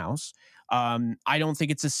clean house. I don't think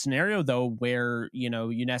it's a scenario, though, where,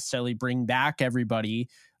 you necessarily bring back everybody.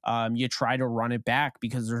 You try to run it back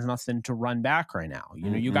because there's nothing to run back right now.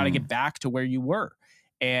 You got to get back to where you were.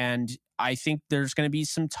 And I think there's going to be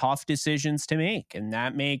some tough decisions to make. And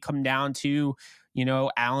that may come down to,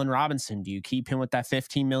 Allen Robinson. Do you keep him with that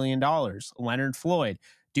 $15 million? Leonard Floyd,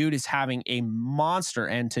 dude is having a monster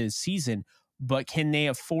end to his season, but can they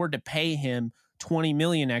afford to pay him $20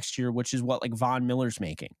 million next year, which is what Von Miller's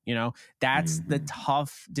making? That's the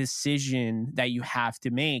tough decision that you have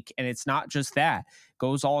to make. And it's not just that. It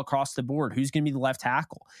goes all across the board. Who's going to be the left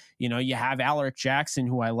tackle? You have Alaric Jackson,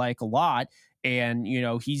 who I like a lot. And, he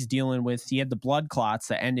had the blood clots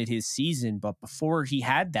that ended his season. But before he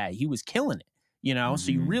had that, he was killing it,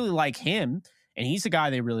 so you really like him. And he's a guy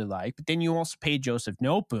they really like. But then you also paid Joseph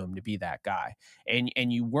Noteboom to be that guy. And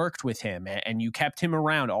you worked with him and you kept him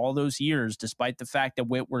around all those years, despite the fact that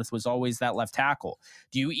Whitworth was always that left tackle.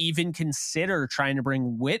 Do you even consider trying to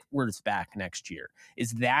bring Whitworth back next year?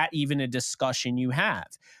 Is that even a discussion you have?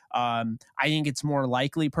 I think it's more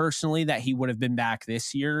likely personally that he would have been back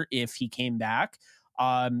this year if he came back.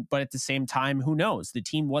 But at the same time, who knows? The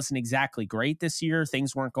team wasn't exactly great this year.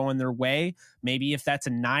 Things weren't going their way. Maybe if that's a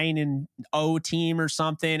 9-0 team or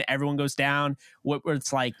something, everyone goes down.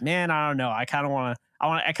 It's like, man, I don't know. I kind of want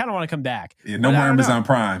to come back. Yeah, no more Amazon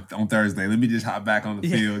Prime on Thursday. Let me just hop back on the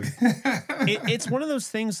field. It's one of those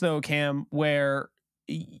things, though, Cam, where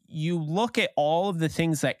you look at all of the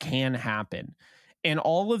things that can happen, and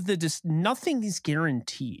all of nothing is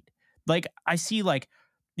guaranteed. I see,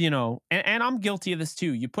 and I'm guilty of this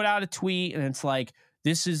too. You put out a tweet and it's like,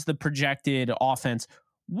 this is the projected offense.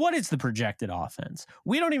 What is the projected offense?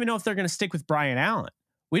 We don't even know if they're going to stick with Brian Allen.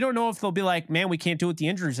 We don't know if they'll be like, man, we can't do it with the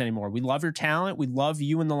injuries anymore. We love your talent. We love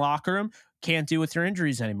you in the locker room. can't deal with your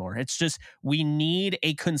injuries anymore. It's just we need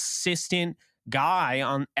a consistent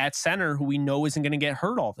guy at center who we know isn't going to get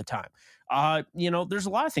hurt all the time. There's a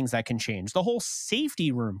lot of things that can change. The whole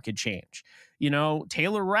safety room could change.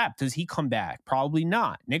 Taylor Rapp, does he come back? Probably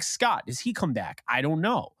not. Nick Scott, does he come back? I don't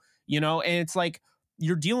know. And it's like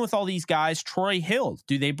you're dealing with all these guys. Troy Hill,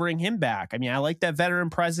 do they bring him back? I mean, I like that veteran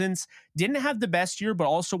presence. Didn't have the best year, but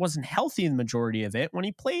also wasn't healthy in the majority of it. When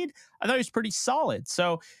he played, I thought he was pretty solid.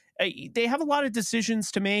 So they have a lot of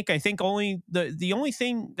decisions to make. I think only the only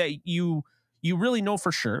thing that you really know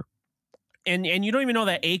for sure, and you don't even know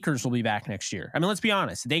that Akers will be back next year. I mean, let's be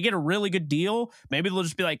honest. They get a really good deal. Maybe they'll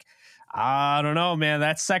just be like, I don't know, man.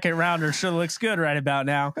 That second rounder sure looks good right about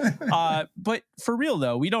now. But for real,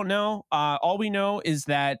 though, we don't know. All we know is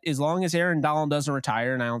that as long as Aaron Donald doesn't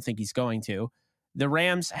retire, and I don't think he's going to, the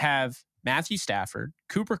Rams have Matthew Stafford,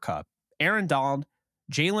 Cooper Kupp, Aaron Donald,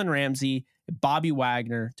 Jalen Ramsey, Bobby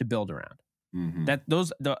Wagner to build around.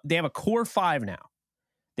 Mm-hmm. They have a core 5 now.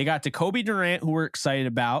 They got Jacoby Durant, who we're excited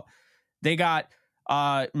about. They got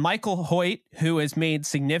Michael Hoyt, who has made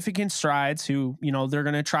significant strides, who, they're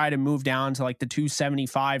going to try to move down to like the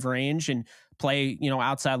 275 range and play,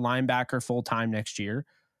 outside linebacker full time next year.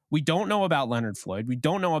 We don't know about Leonard Floyd. We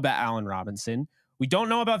don't know about Allen Robinson. We don't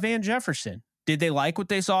know about Van Jefferson. Did they like what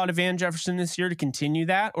they saw out of Van Jefferson this year to continue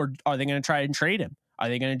that? Or are they going to try and trade him? Are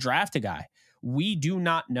they going to draft a guy? We do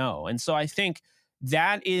not know. And so I think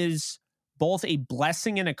that is both a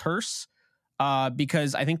blessing and a curse.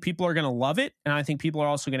 Because I think people are going to love it, and I think people are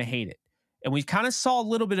also going to hate it. And we kind of saw a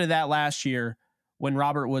little bit of that last year when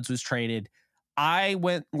Robert Woods was traded. I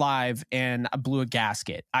went live and I blew a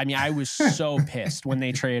gasket. I mean, I was so pissed when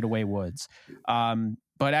they traded away Woods.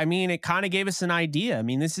 But I mean, it kind of gave us an idea. I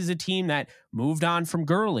mean, this is a team that moved on from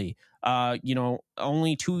Gurley,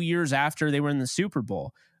 only 2 years after they were in the Super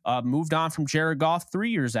Bowl. Moved on from Jared Goff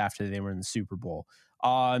 3 years after they were in the Super Bowl.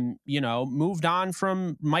 Moved on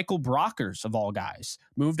from Michael Brockers of all guys,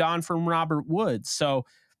 moved on from Robert Woods. So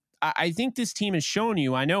I think this team has shown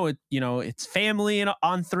you, I know it's family and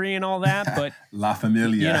on 3 and all that, but La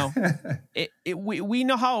Familia, we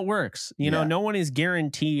know how it works. No one is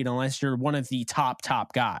guaranteed unless you're one of the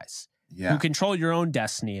top guys who control your own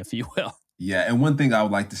destiny, if you will. Yeah. And one thing I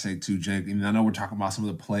would like to say too, Jake, I know we're talking about some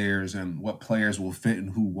of the players and what players will fit and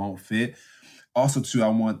who won't fit. Also, too, I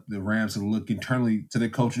want the Rams to look internally to their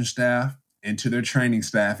coaching staff and to their training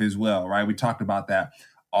staff as well, right? We talked about that.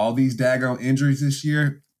 All these daggone injuries this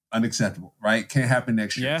year, unacceptable, right? Can't happen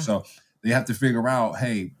next year. Yeah. So they have to figure out,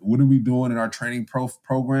 hey, what are we doing in our training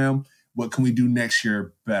program? What can we do next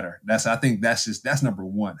year better? I think that's number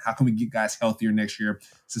one. How can we get guys healthier next year,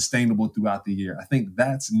 sustainable throughout the year? I think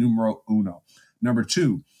that's numero uno. Number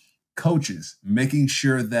 2, coaches, making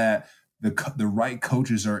sure that the right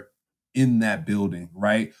coaches are in that building,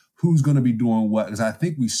 right? Who's going to be doing what? Because I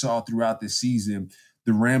think we saw throughout the season,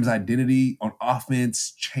 the Rams' identity on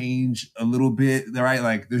offense change a little bit, right?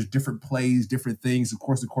 Like there's different plays, different things. Of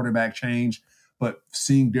course, the quarterback changed, but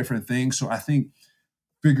seeing different things. So I think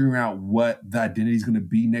figuring out what the identity is going to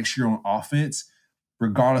be next year on offense,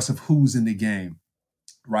 regardless of who's in the game,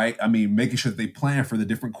 right? I mean, making sure that they plan for the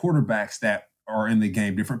different quarterbacks that are in the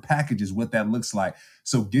game, different packages, what that looks like.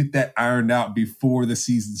 So get that ironed out before the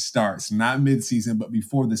season starts, not mid-season, but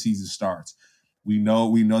before the season starts. We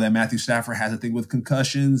know that Matthew Stafford has a thing with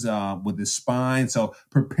concussions, with his spine. So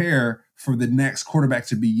prepare for the next quarterback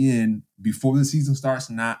to be in before the season starts,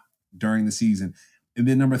 not during the season. And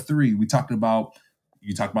then number 3, you talked about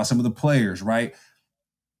some of the players, right?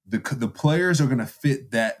 The players are going to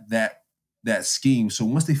fit that scheme. So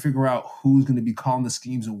once they figure out who's going to be calling the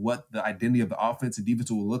schemes and what the identity of the offense and defense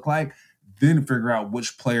will look like, then figure out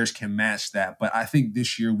which players can match that. But I think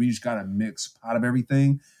this year we just got a mixed pot of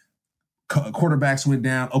everything. Quarterbacks went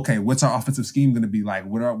down. Okay, what's our offensive scheme going to be like?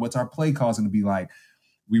 What's our play calls going to be like?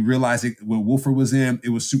 We realized when Wolford was in, it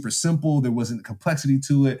was super simple. There wasn't complexity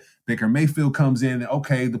to it. Baker Mayfield comes in, and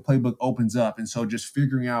okay, the playbook opens up. And so just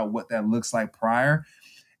figuring out what that looks like prior,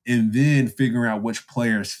 and then figuring out which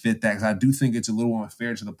players fit that. Because I do think it's a little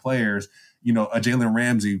unfair to the players, a Jalen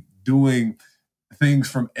Ramsey doing things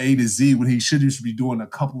from A to Z when he should just be doing a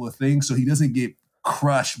couple of things so he doesn't get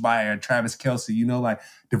crushed by a Travis Kelce, like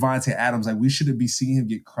Devontae Adams. Like we shouldn't be seeing him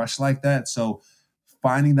get crushed like that. So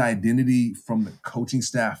finding the identity from the coaching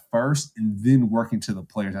staff first and then working to the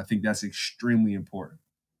players, I think that's extremely important.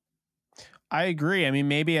 I agree. I mean,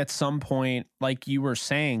 maybe at some point, like you were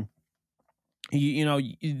saying,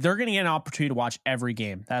 they're going to get an opportunity to watch every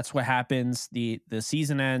game. That's what happens. The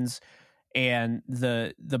season ends and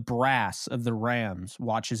the brass of the Rams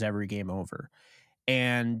watches every game over.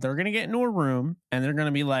 and they're going to get into a room and they're going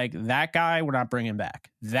to be like, that guy, we're not bringing back.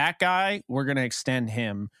 That guy, we're going to extend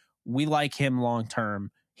him. We like him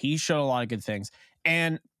long-term. He showed a lot of good things.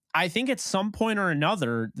 And I think at some point or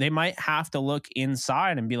another, they might have to look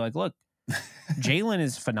inside and be like, look, Jalen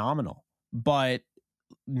is phenomenal, but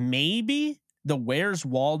maybe the Where's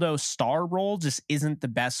Waldo star role just isn't the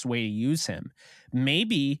best way to use him.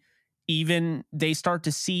 Maybe even they start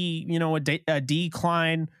to see, a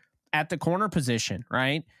decline at the corner position,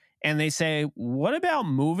 right? And they say, what about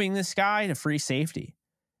moving this guy to free safety?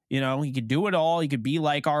 He could do it all. He could be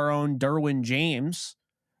like our own Derwin James.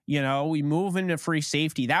 We move him to free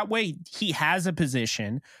safety. That way he has a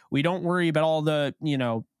position. We don't worry about all the,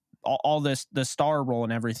 all this, the star role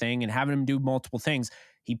and everything and having him do multiple things.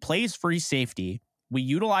 He plays free safety. We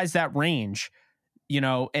utilize that range,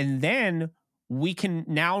 and then we can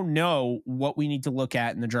now know what we need to look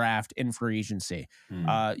at in the draft in free agency.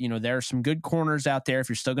 There are some good corners out there. If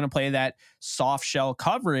you're still going to play that soft shell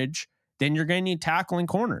coverage, then you're going to need tackling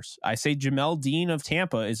corners. I say Jamel Dean of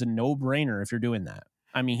Tampa is a no-brainer if you're doing that.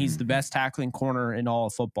 I mean, he's the best tackling corner in all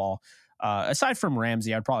of football. Aside from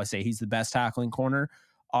Ramsey, I'd probably say he's the best tackling corner.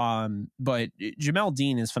 But Jamel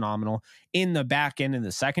Dean is phenomenal. In the back end, in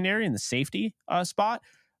the secondary, in the safety spot,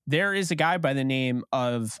 there is a guy by the name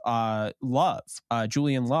of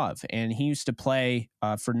Julian Love, and he used to play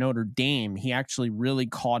for Notre Dame. He actually really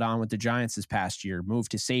caught on with the Giants this past year,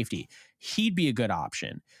 moved to safety. He'd be a good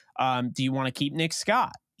option. Do you want to keep Nick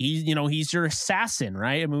Scott? He's your assassin,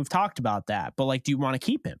 right? I mean, we've talked about that, but do you want to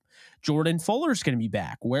keep him? Jordan Fuller's going to be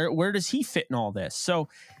back. Where does he fit in all this? So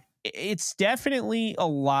it's definitely a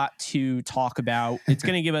lot to talk about. It's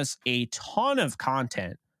going to give us a ton of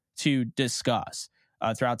content to discuss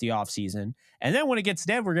throughout the offseason. And then when it gets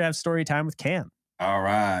dead, we're going to have story time with Cam. All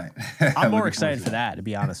right. I'm more excited for that, to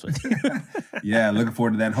be honest with you. Yeah, looking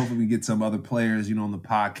forward to that. Hopefully we get some other players, on the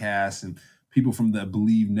podcast and people from the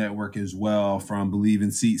Believe Network as well, from Believe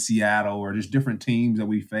in Seattle, or just different teams that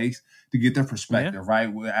we face, to get their perspective,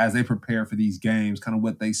 right? As they prepare for these games, kind of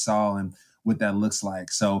what they saw and what that looks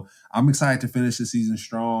like. So I'm excited to finish the season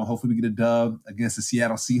strong. Hopefully we get a dub against the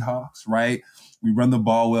Seattle Seahawks, right? We run the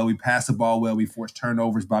ball well. We pass the ball well. We force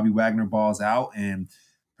turnovers. Bobby Wagner balls out and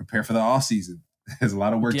prepare for the offseason. There's a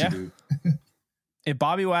lot of work to do. If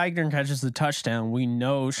Bobby Wagner catches the touchdown, we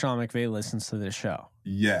know Sean McVay listens to this show.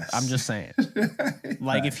 Yes. I'm just saying.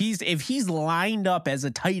 If he's lined up as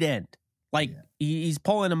a tight end, he's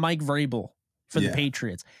pulling a Mike Vrabel for the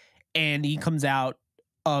Patriots, and he comes out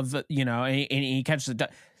of, and he catches the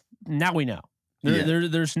now we know.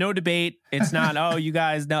 There's no debate. It's not, oh, you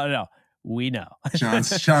guys, no. We know.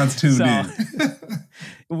 Sean's tuned in.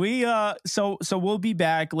 So we'll be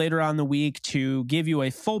back later on the week to give you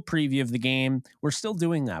a full preview of the game. We're still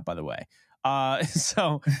doing that, by the way.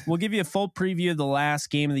 So we'll give you a full preview of the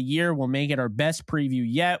last game of the year. We'll make it our best preview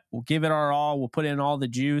yet. We'll give it our all. We'll put in all the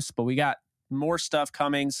juice, but we got more stuff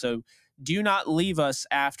coming. So do not leave us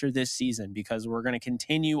after this season, because we're going to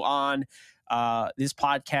continue on. This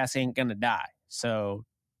podcast ain't going to die. So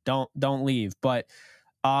don't leave. But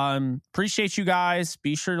appreciate you guys.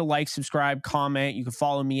 Be sure to like, subscribe, comment. You can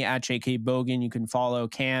follow me at JK Bogan. You can follow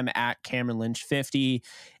Cam at Cameron Lynch 50.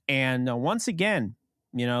 And once again,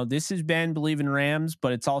 this has been Believe in Rams,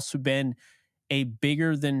 but it's also been a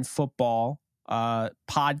bigger than football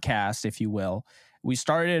podcast, if you will. We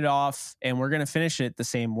started it off and we're going to finish it the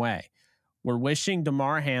same way. We're wishing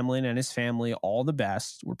Damar Hamlin and his family all the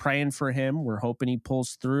best. We're praying for him. We're hoping he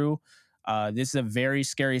pulls through. This is a very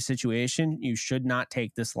scary situation. You should not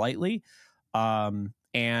take this lightly. And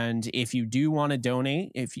if you do want to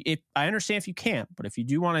donate, if I understand if you can't, but if you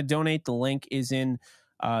do want to donate, the link is in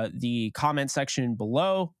the comment section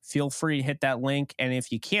below. Feel free to hit that link. And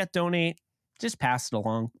if you can't donate, just pass it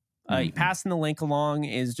along. Passing the link along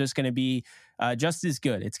is just going to be just as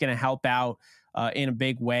good. It's going to help out in a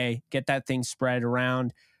big way. Get that thing spread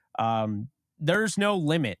around. There's no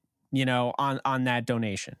limit, on that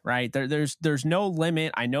donation, right? There's no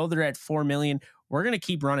limit. I know they're at 4 million. We're going to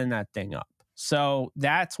keep running that thing up. So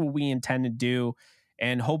that's what we intend to do.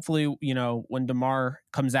 And hopefully, when Damar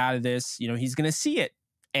comes out of this, he's going to see it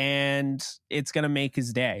and it's going to make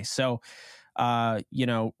his day. So,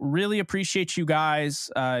 really appreciate you guys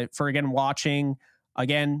for, again, watching.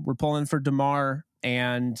 Again, we're pulling for Damar,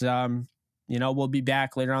 and, we'll be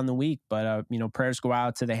back later on the week. But, prayers go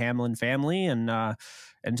out to the Hamlin family and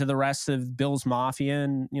to the rest of Bills Mafia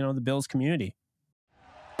and, the Bills community.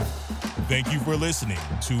 Thank you for listening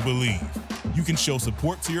to Believe. You can show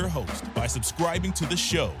support to your host by subscribing to the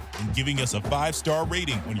show and giving us a 5-star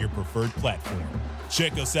rating on your preferred platform.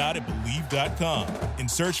 Check us out at Believe.com and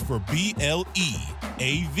search for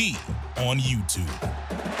BLEAV on YouTube.